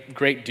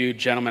great dude,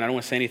 gentleman. I don't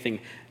want to say anything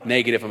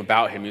negative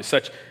about him. He was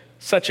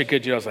such a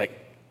good dude. I was like,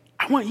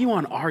 I want you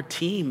on our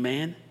team,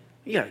 man.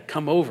 You got to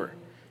come over.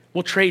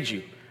 We'll trade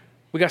you.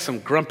 We got some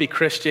grumpy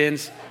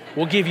Christians.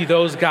 We'll give you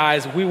those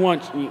guys. We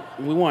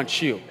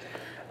want you.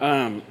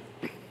 And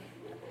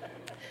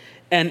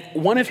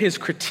one of his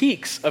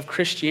critiques of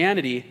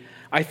Christianity,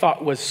 I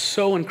thought, was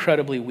so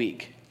incredibly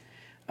weak.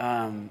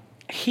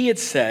 He had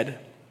said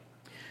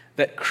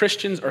that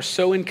Christians are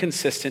so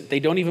inconsistent, they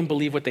don't even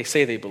believe what they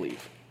say they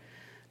believe.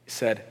 He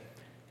said,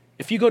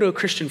 if you go to a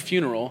Christian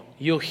funeral,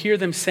 you'll hear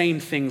them saying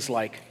things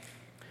like,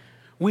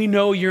 "We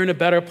know you're in a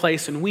better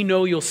place, and we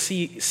know you'll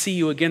see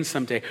you again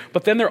someday."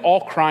 But then they're all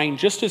crying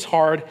just as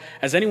hard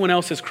as anyone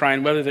else is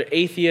crying, whether they're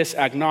atheist,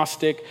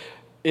 agnostic,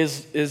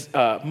 is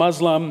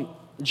Muslim,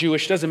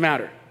 Jewish, doesn't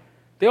matter.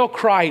 They all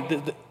cry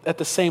at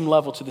the same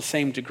level to the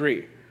same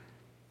degree.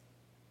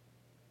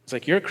 It's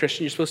like, you're a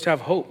Christian, you're supposed to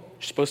have hope.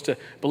 You're supposed to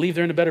believe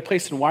they're in a better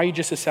place, and why are you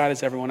just as sad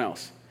as everyone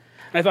else?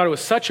 And I thought it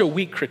was such a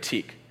weak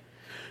critique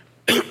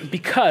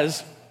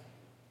because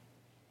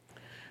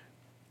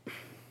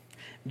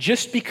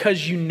just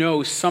because you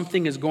know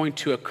something is going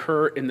to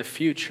occur in the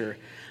future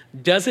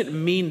doesn't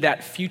mean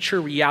that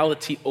future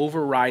reality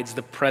overrides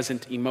the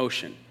present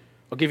emotion.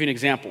 I'll give you an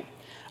example.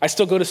 I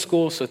still go to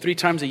school, so 3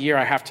 times a year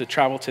I have to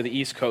travel to the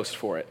East Coast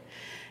for it.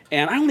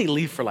 And I only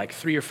leave for like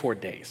 3 or 4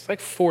 days. Like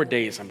 4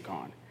 days I'm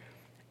gone.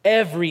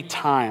 Every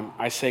time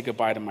I say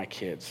goodbye to my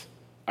kids,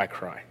 I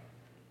cry.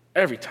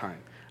 Every time.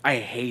 I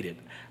hate it.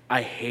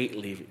 I hate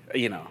leaving,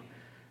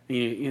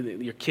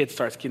 your kid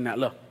starts getting that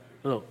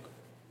little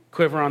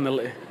quiver on the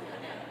lip.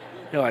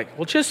 You're like,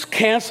 well, just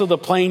cancel the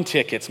plane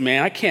tickets,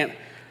 man. I can't.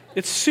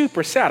 It's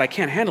super sad. I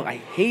can't handle it. I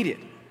hate it.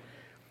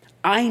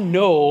 I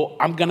know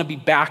I'm going to be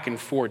back in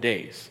 4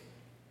 days.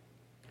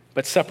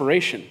 But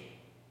separation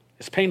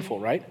is painful,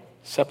 right?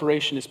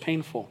 Separation is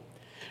painful.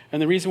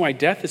 And the reason why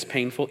death is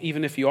painful,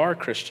 even if you are a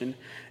Christian,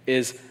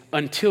 is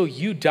until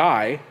you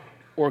die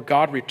or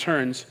God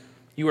returns,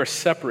 you are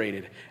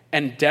separated.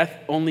 And death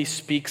only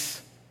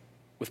speaks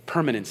with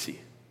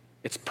permanency.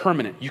 It's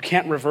permanent. You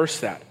can't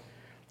reverse that.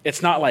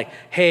 It's not like,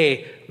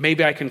 hey,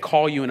 maybe I can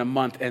call you in a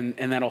month and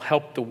that'll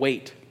help the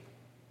wait.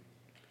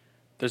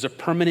 There's a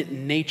permanent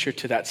nature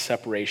to that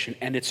separation,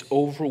 and it's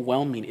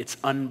overwhelming. It's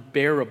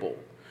unbearable.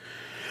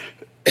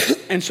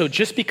 And so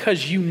just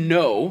because you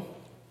know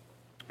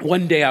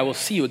one day I will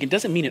see you again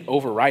doesn't mean it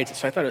overrides it.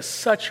 So I thought it was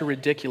such a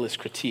ridiculous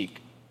critique.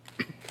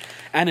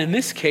 And in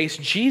this case,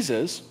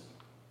 Jesus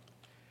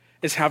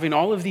is having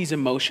all of these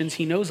emotions.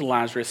 He knows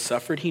Lazarus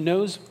suffered. He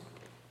knows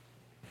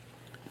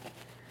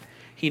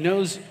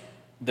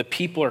the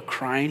people are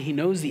crying. He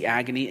knows the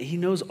agony. He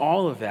knows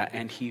all of that,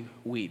 and he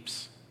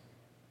weeps.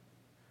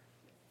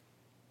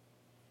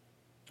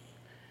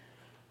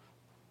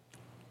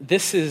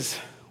 This is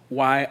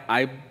why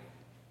I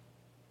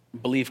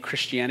believe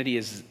Christianity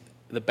is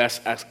the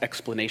best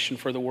explanation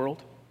for the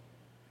world.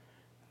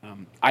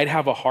 I'd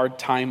have a hard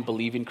time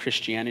believing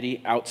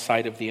Christianity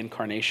outside of the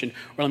incarnation.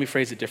 Or let me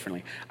phrase it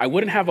differently. I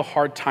wouldn't have a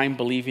hard time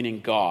believing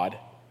in God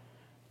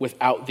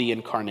without the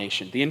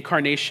incarnation. The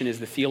incarnation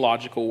is the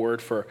theological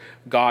word for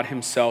God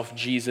himself,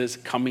 Jesus,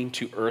 coming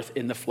to earth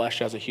in the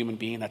flesh as a human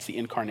being. That's the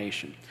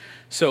incarnation.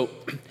 So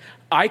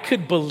I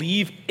could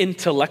believe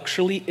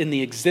intellectually in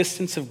the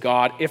existence of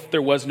God if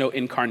there was no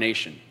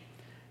incarnation,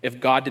 if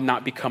God did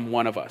not become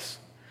one of us.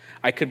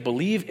 I could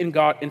believe in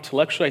God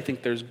intellectually. I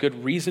think there's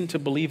good reason to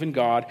believe in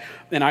God.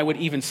 And I would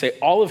even say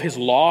all of his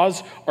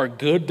laws are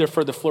good. They're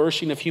for the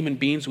flourishing of human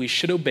beings. We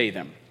should obey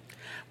them.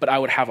 But I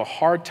would have a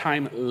hard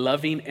time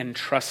loving and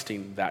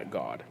trusting that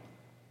God.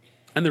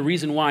 And the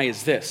reason why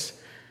is this.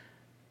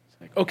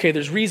 It's like, okay,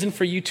 there's reason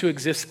for you to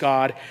exist,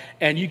 God,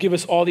 and you give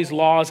us all these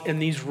laws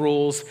and these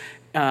rules,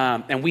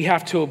 and we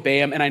have to obey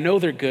them. And I know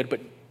they're good,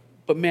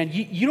 but man,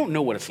 you don't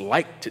know what it's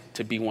like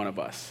to be one of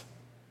us.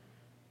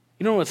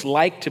 You know what it's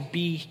like to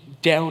be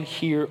down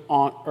here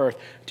on earth.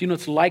 Do you know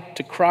what it's like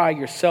to cry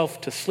yourself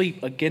to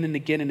sleep again and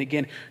again and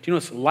again? Do you know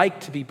what it's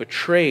like to be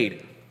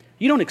betrayed?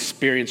 You don't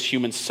experience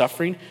human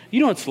suffering.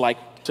 You know what it's like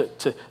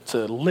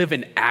to live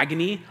in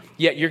agony,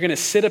 yet you're going to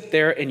sit up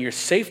there in your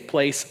safe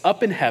place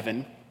up in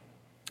heaven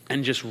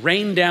and just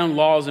rain down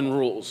laws and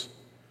rules.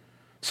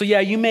 So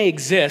yeah, you may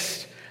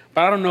exist,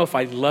 but I don't know if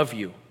I love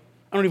you.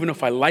 I don't even know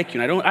if I like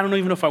you. And I don't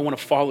even know if I want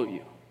to follow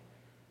you.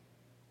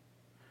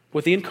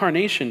 What the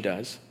incarnation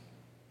does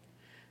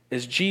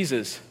is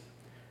Jesus,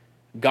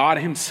 God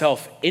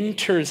himself,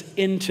 enters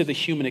into the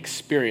human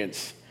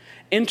experience,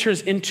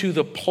 enters into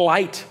the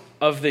plight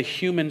of the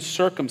human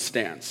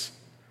circumstance,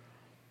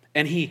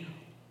 and he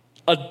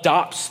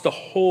adopts the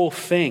whole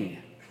thing.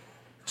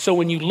 So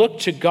when you look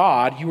to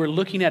God, you are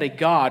looking at a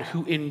God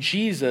who in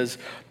Jesus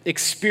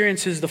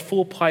experiences the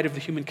full plight of the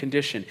human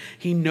condition.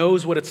 He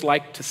knows what it's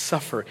like to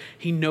suffer.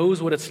 He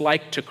knows what it's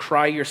like to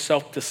cry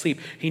yourself to sleep.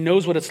 He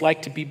knows what it's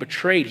like to be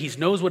betrayed. He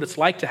knows what it's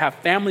like to have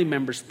family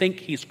members think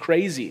he's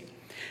crazy.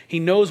 He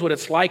knows what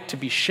it's like to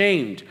be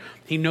shamed.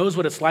 He knows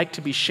what it's like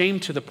to be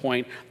shamed to the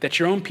point that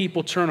your own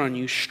people turn on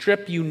you,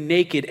 strip you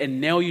naked, and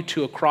nail you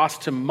to a cross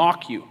to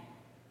mock you.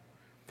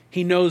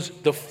 He knows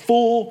the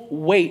full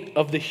weight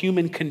of the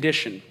human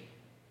condition.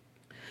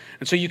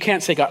 And so you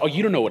can't say, God, oh,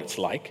 you don't know what it's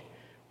like.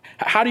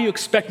 How do you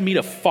expect me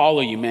to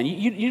follow you, man?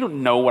 You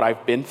don't know what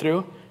I've been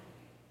through.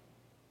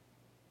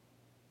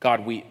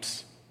 God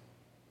weeps.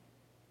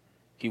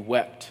 He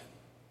wept.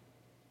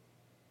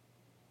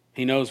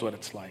 He knows what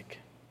it's like.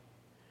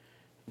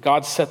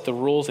 God set the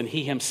rules, and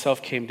he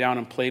himself came down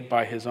and played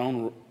by his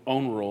own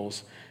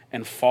rules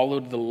and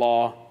followed the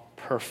law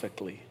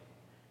perfectly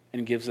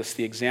and gives us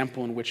the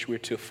example in which we're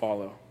to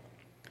follow.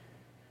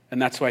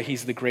 And that's why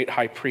he's the great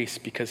high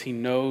priest, because he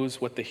knows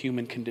what the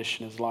human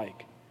condition is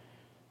like.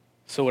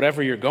 So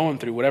whatever you're going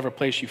through, whatever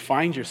place you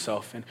find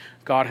yourself in,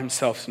 God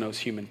himself knows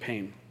human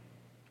pain.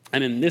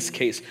 And in this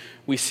case,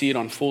 we see it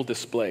on full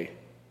display.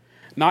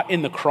 Not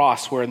in the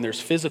cross wherein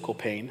there's physical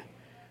pain,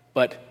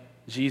 but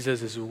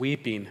Jesus is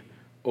weeping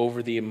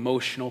over the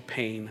emotional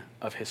pain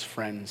of his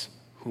friends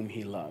whom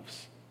he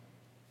loves.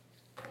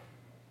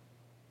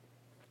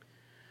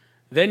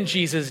 Then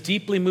Jesus,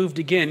 deeply moved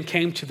again,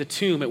 came to the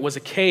tomb. It was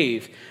a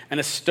cave, and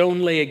a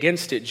stone lay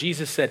against it.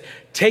 Jesus said,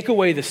 "Take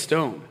away the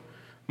stone."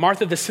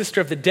 Martha, the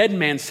sister of the dead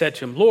man, said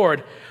to him,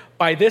 "Lord,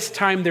 by this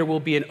time there will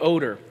be an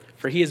odor,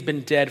 for he has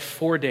been dead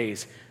 4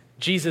 days."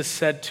 Jesus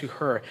said to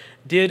her,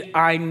 "Did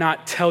I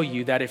not tell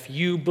you that if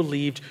you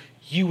believed,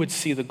 you would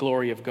see the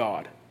glory of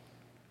God?"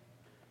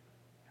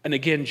 And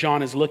again,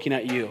 John is looking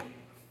at you.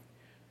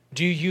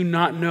 Do you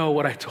not know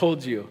what I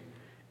told you?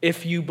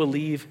 If you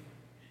believe,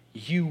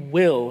 you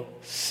will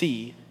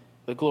see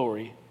the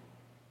glory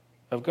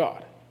of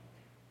God.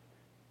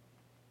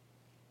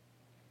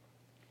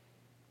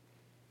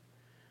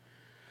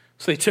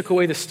 So they took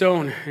away the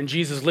stone, and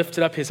Jesus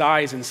lifted up his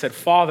eyes and said,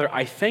 "Father,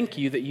 I thank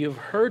you that you have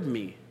heard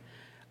me.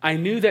 I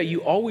knew that you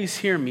always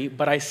hear me,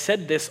 but I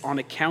said this on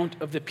account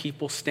of the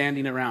people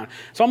standing around."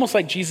 It's almost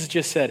like Jesus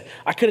just said,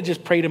 I could have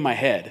just prayed in my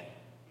head,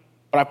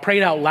 but I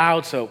prayed out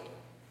loud so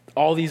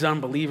all these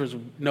unbelievers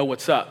know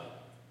what's up.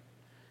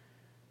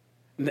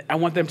 I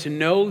want them to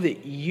know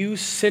that you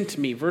sent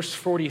me. Verse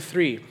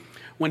 43,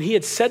 when he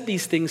had said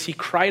these things, he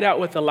cried out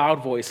with a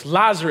loud voice,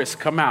 "Lazarus,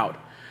 come out."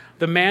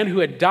 The man who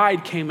had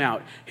died came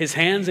out, his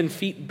hands and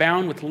feet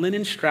bound with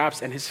linen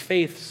straps and his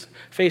face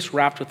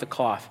wrapped with a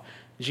cloth.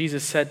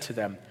 Jesus said to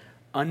them,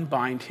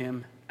 "Unbind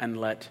him and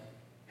let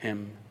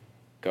him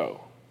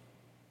go."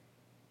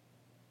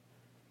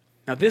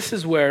 Now this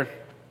is where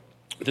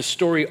the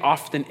story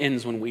often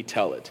ends when we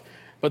tell it.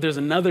 But there's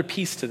another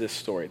piece to this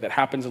story that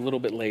happens a little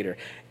bit later,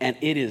 and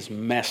it is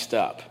messed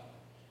up.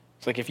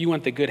 It's like if you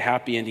want the good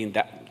happy ending,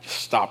 that just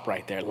stop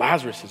right there.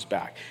 Lazarus is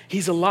back.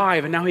 He's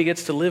alive, and now he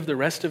gets to live the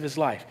rest of his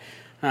life.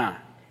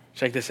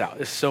 Check this out.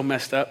 This is so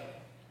messed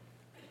up.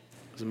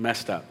 It's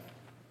messed up.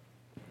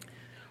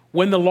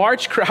 When the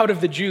large crowd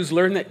of the Jews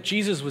learned that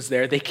Jesus was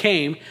there, they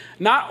came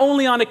not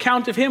only on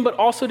account of him, but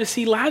also to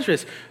see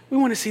Lazarus. We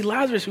want to see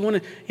Lazarus. We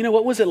want to,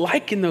 what was it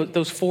like in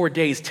those 4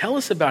 days? Tell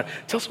us about it.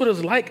 Tell us what it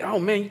was like. Oh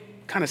man, you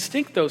kind of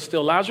stink though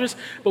still, Lazarus.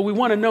 But we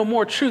want to know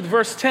more truth.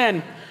 Verse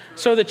 10,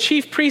 so the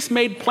chief priests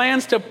made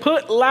plans to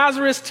put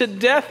Lazarus to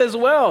death as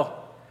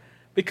well,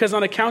 because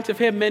on account of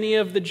him, many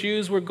of the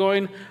Jews were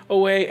going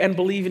away and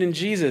believing in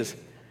Jesus.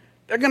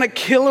 They're going to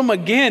kill him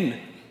again.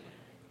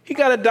 He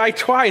got to die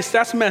twice.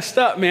 That's messed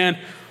up, man.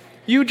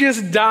 You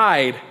just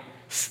died.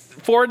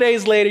 4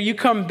 days later, you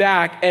come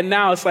back, and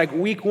now it's like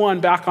week 1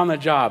 back on the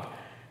job.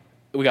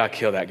 We got to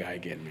kill that guy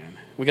again, man.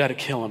 We got to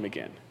kill him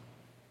again.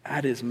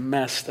 That is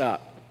messed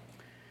up.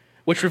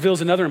 Which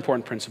reveals another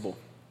important principle.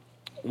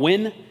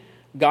 When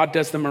God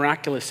does the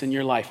miraculous in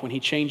your life, when he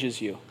changes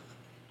you,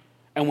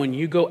 and when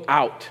you go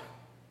out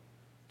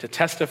to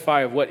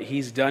testify of what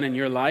he's done in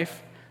your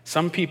life,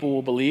 some people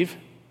will believe.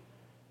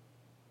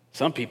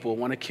 Some people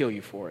want to kill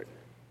you for it.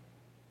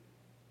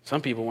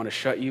 Some people want to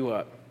shut you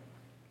up.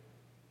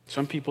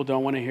 Some people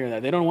don't want to hear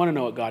that. They don't want to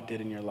know what God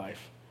did in your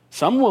life.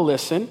 Some will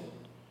listen.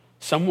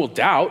 Some will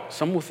doubt.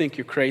 Some will think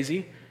you're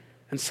crazy.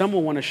 And some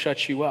will want to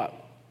shut you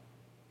up.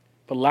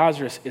 But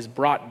Lazarus is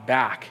brought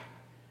back,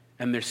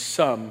 and there's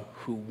some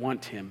who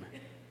want him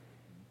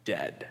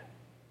dead.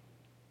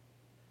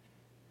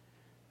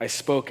 I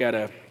spoke at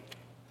a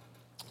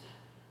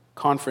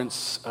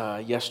conference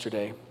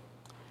yesterday,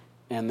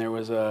 and there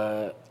was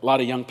a lot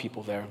of young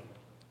people there.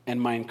 And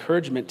my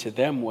encouragement to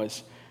them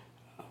was,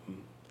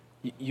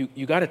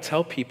 you got to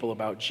tell people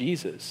about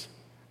Jesus.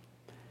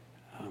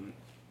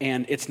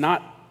 And it's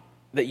not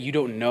that you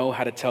don't know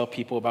how to tell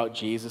people about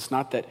Jesus. It's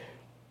not that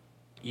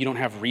you don't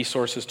have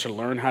resources to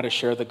learn how to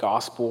share the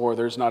gospel, or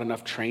there's not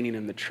enough training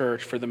in the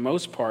church. For the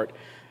most part,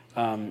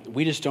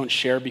 we just don't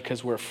share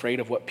because we're afraid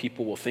of what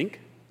people will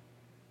think.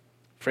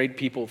 Afraid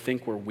people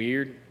think we're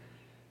weird,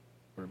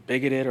 or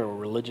bigoted, or a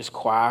religious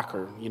quack,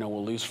 or,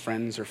 we'll lose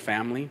friends or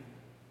family. And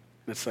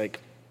it's like,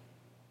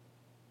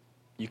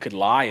 you could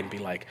lie and be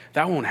like,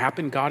 that won't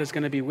happen. God is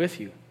going to be with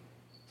you.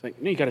 It's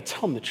like, no, you got to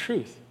tell them the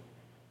truth.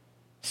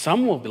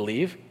 Some will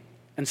believe,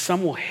 and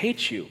some will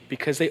hate you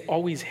because they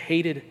always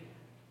hated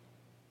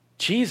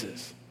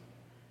Jesus.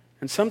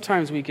 And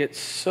sometimes we get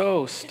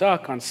so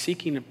stuck on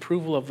seeking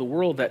approval of the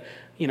world that,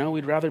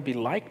 we'd rather be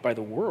liked by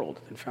the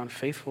world than found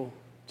faithful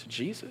to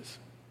Jesus.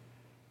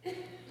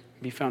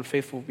 Be found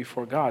faithful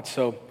before God.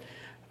 So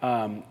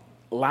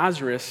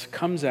Lazarus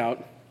comes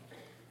out.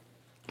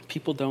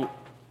 People don't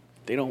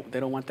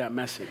want that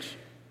message.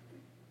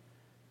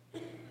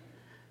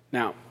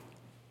 Now,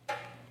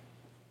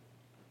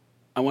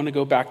 I want to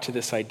go back to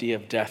this idea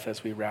of death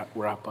as we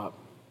wrap up.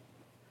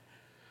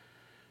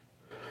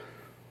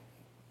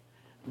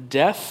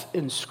 Death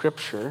in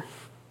Scripture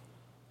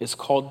is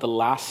called the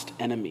last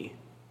enemy,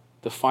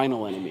 the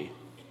final enemy.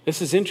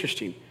 This is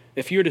interesting.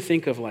 If you were to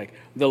think of like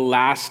the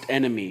last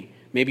enemy,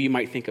 maybe you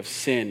might think of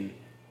sin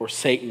or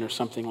Satan or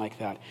something like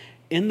that.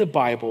 In the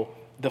Bible,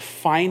 the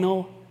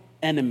final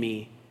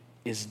enemy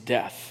is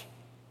death.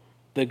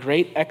 The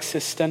great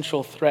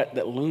existential threat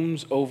that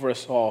looms over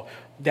us all,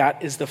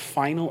 that is the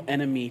final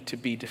enemy to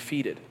be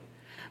defeated.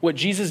 What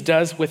Jesus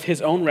does with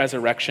his own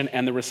resurrection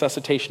and the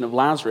resuscitation of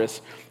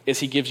Lazarus is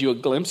he gives you a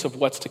glimpse of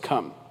what's to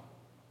come.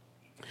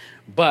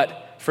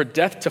 But for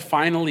death to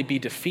finally be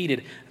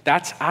defeated,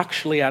 that's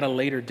actually at a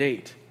later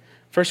date.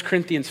 1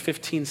 Corinthians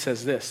 15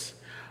 says this,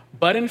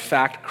 but in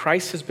fact,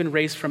 Christ has been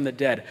raised from the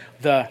dead,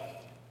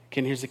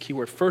 here's the key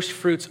word, first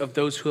fruits of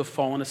those who have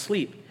fallen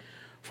asleep.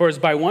 For as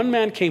by one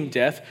man came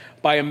death,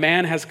 by a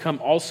man has come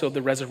also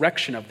the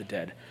resurrection of the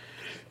dead.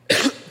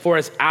 For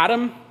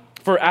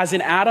as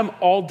in Adam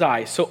all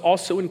die, so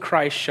also in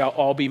Christ shall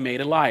all be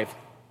made alive.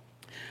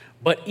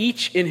 But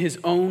each in his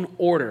own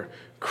order.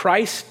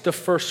 Christ the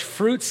first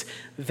fruits,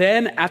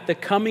 then at the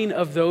coming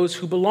of those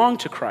who belong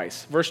to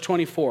Christ. Verse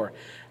 24,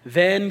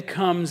 then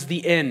comes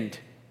the end,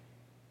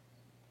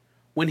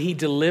 when he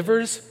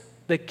delivers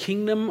the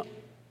kingdom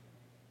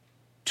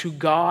to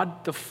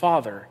God the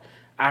Father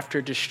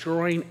after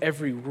destroying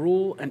every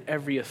rule and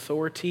every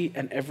authority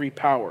and every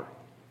power.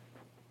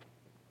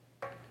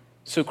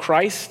 So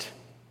Christ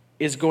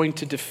is going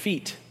to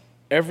defeat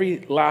every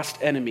last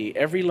enemy,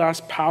 every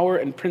last power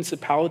and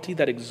principality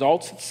that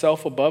exalts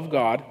itself above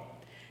God,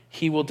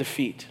 he will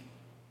defeat.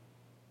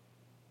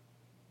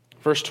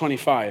 Verse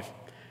 25,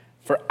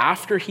 for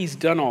after he's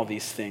done all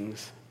these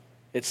things,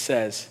 it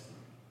says,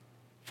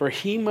 for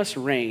he must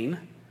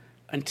reign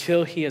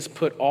until he has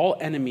put all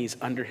enemies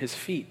under his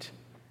feet.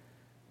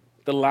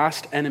 The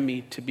last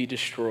enemy to be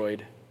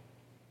destroyed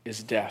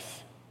is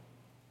death.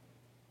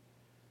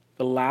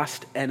 The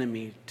last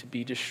enemy to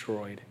be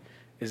destroyed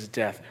is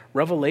death.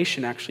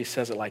 Revelation actually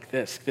says it like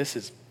this. This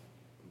is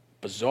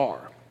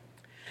bizarre.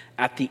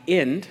 At the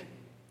end,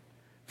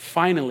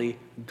 finally,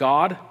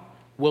 God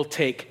will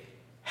take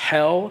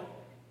hell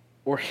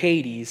or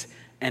Hades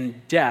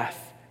and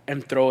death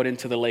and throw it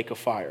into the lake of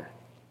fire.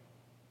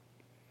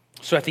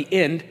 So at the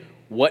end,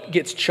 what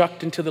gets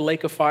chucked into the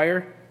lake of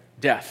fire?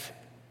 Death.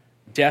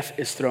 Death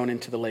is thrown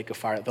into the lake of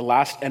fire. The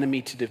last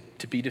enemy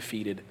to be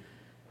defeated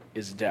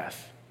is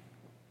death.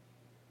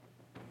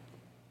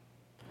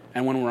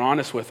 And when we're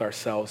honest with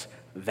ourselves,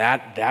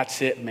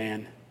 that's it,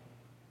 man.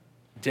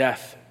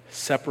 Death,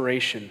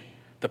 separation,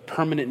 the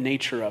permanent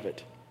nature of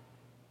it.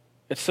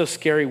 It's so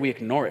scary we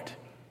ignore it.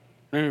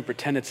 We don't even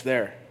pretend it's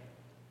there.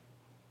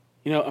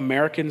 You know,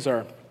 Americans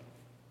are,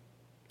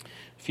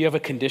 if you have a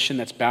condition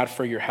that's bad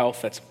for your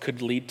health that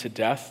could lead to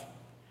death,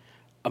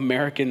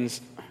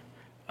 Americans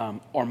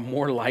are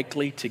more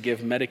likely to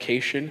give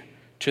medication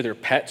to their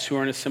pets who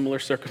are in a similar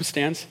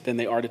circumstance than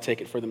they are to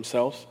take it for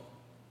themselves.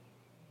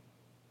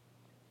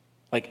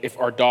 Like if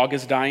our dog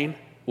is dying,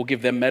 we'll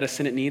give them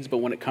medicine it needs, but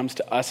when it comes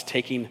to us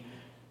taking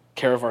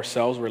care of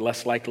ourselves, we're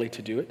less likely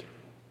to do it.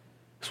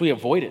 So we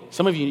avoid it.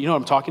 Some of you know what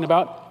I'm talking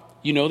about?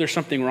 You know there's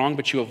something wrong,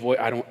 but you avoid,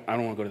 I don't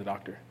want to go to the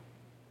doctor.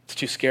 It's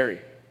too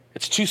scary.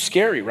 It's too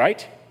scary,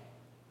 right?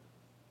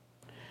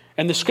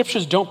 And the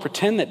scriptures don't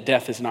pretend that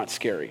death is not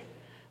scary.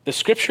 The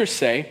scriptures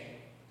say,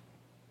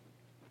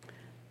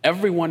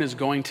 everyone is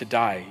going to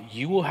die.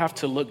 You will have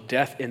to look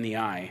death in the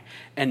eye,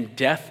 and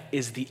death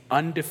is the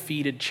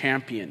undefeated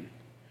champion.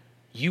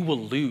 You will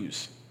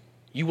lose.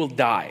 You will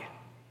die.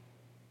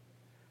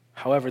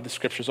 However, the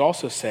scriptures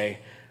also say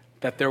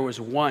that there was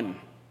one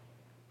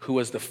who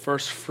was the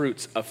first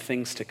fruits of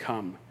things to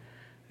come.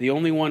 The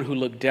only one who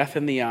looked death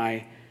in the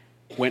eye,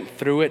 went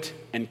through it,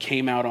 and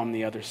came out on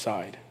the other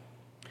side.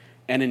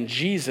 And in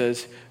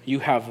Jesus, you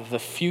have the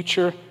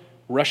future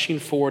rushing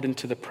forward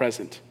into the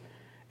present.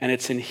 And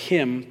it's in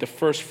him, the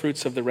first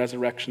fruits of the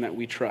resurrection, that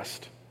we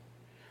trust.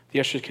 The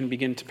ushers can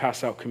begin to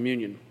pass out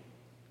communion.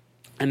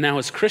 And now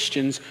as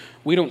Christians,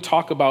 we don't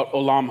talk about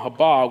Olam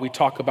Haba, we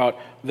talk about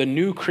the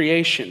new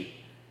creation.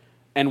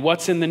 And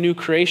what's in the new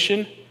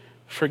creation?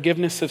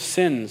 Forgiveness of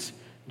sins,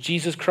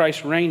 Jesus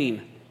Christ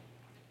reigning.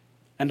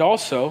 And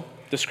also,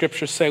 the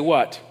scriptures say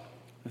what?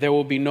 There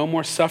will be no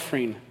more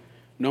suffering,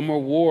 no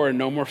more war,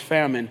 no more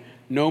famine,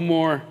 no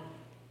more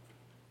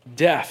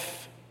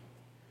death.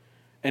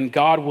 And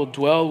God will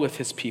dwell with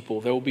his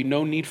people. There will be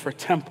no need for a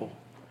temple,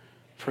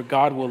 for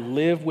God will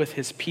live with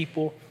his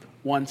people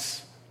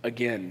once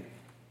again.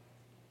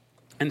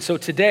 And so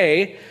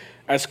today,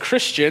 as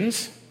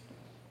Christians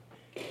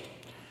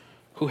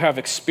who have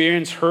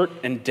experienced hurt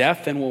and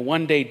death and will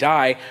one day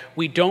die,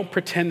 we don't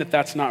pretend that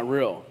that's not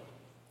real.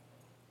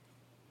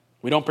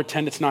 We don't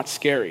pretend it's not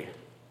scary.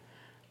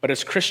 But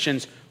as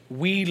Christians,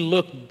 we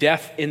look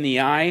death in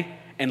the eye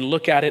and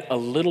look at it a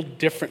little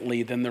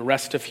differently than the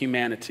rest of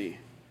humanity.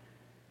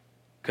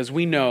 Because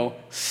we know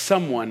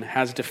someone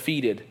has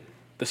defeated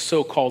the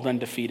so-called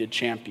undefeated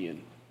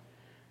champion.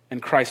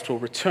 And Christ will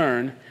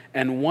return,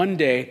 and one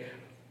day,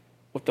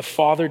 what the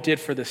Father did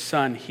for the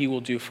Son, he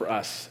will do for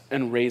us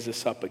and raise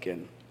us up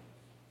again.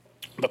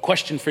 The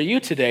question for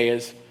you today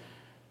is,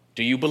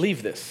 do you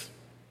believe this?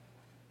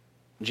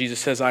 Jesus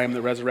says, I am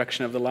the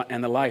resurrection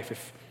and the life.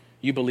 If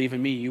you believe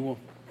in me, you'll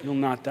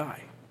not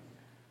die.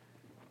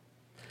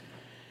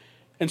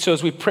 And so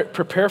as we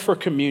prepare for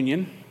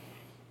communion,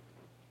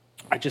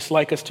 I'd just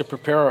like us to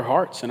prepare our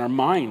hearts and our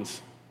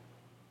minds.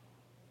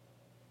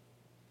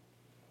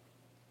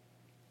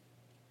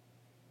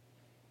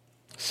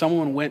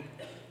 Someone went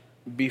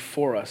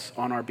before us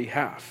on our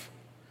behalf.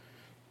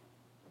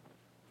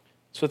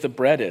 That's what the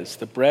bread is.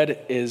 The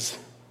bread is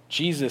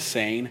Jesus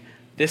saying,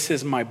 this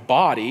is my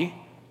body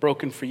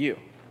broken for you.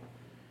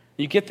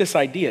 You get this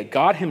idea.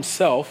 God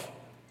himself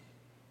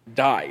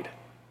died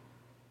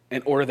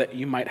in order that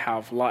you might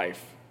have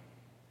life.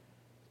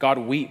 God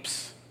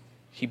weeps.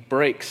 He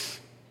breaks.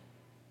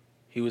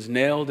 He was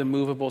nailed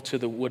immovable to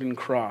the wooden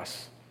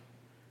cross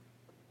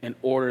in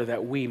order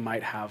that we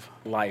might have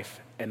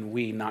life and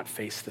we not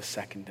face the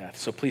second death.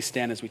 So please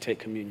stand as we take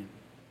communion.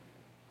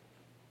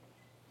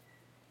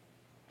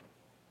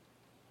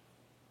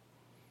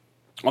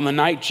 On the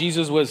night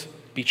Jesus was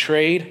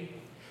betrayed,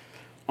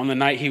 on the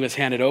night he was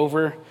handed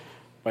over,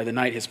 by the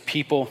night his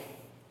people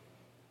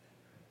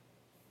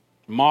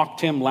mocked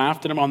him,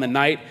 laughed at him, on the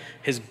night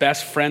his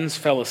best friends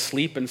fell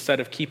asleep instead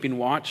of keeping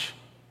watch,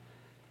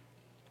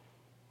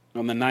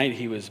 on the night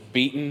he was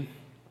beaten,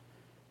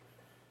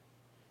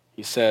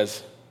 he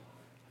says,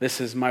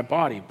 this is my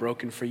body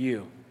broken for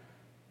you.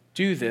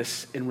 Do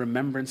this in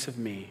remembrance of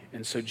me.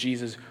 And so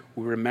Jesus,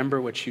 we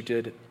remember what you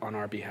did on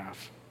our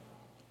behalf.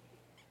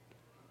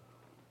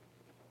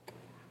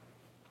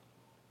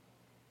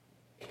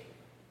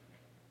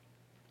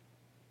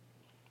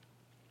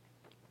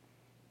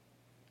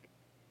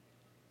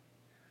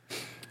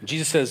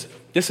 Jesus says,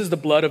 this is the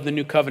blood of the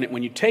new covenant.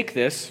 When you take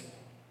this,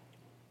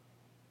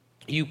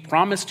 you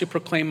promise to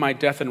proclaim my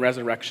death and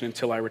resurrection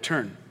until I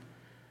return.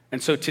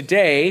 And so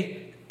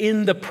today,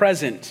 in the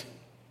present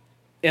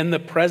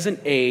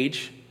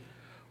age,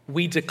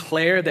 we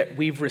declare that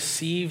we've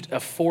received a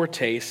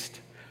foretaste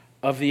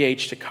of the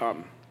age to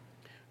come.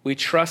 We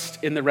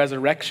trust in the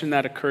resurrection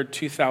that occurred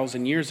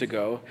 2,000 years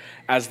ago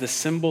as the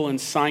symbol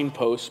and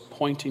signpost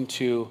pointing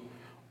to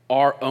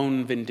our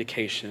own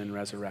vindication and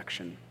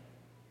resurrection.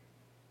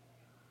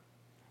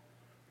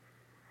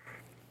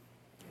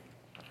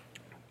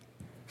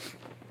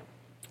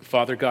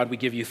 Father God, we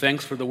give you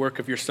thanks for the work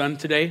of your Son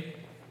today.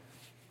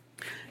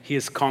 He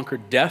has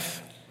conquered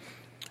death.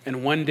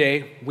 And one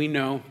day we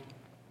know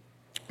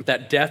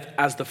that death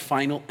as the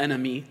final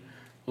enemy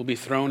will be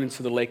thrown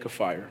into the lake of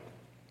fire.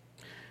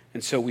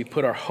 And so we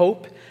put our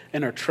hope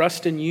and our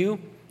trust in you,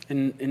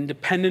 and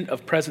independent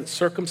of present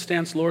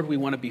circumstance, Lord, we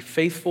want to be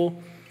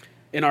faithful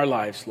in our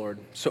lives, Lord.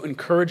 So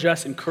encourage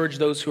us, encourage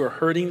those who are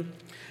hurting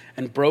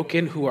and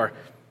broken, who are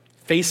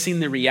facing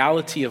the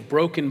reality of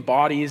broken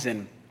bodies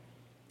and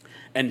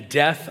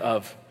death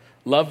of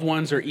loved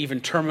ones or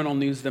even terminal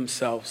news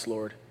themselves,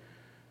 Lord.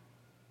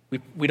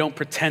 We don't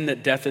pretend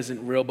that death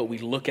isn't real, but we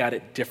look at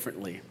it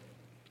differently.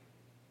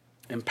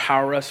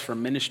 Empower us for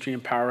ministry,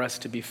 empower us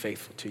to be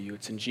faithful to you.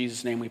 It's in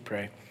Jesus' name we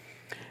pray.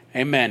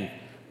 Amen.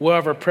 We'll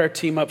have our prayer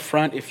team up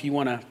front if you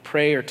want to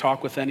pray or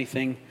talk with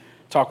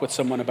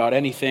someone about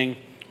anything,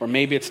 or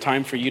maybe it's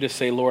time for you to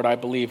say, Lord, I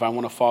believe, I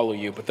want to follow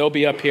you. But they'll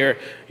be up here.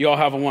 You all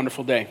have a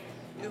wonderful day.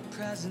 Your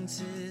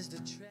presence is the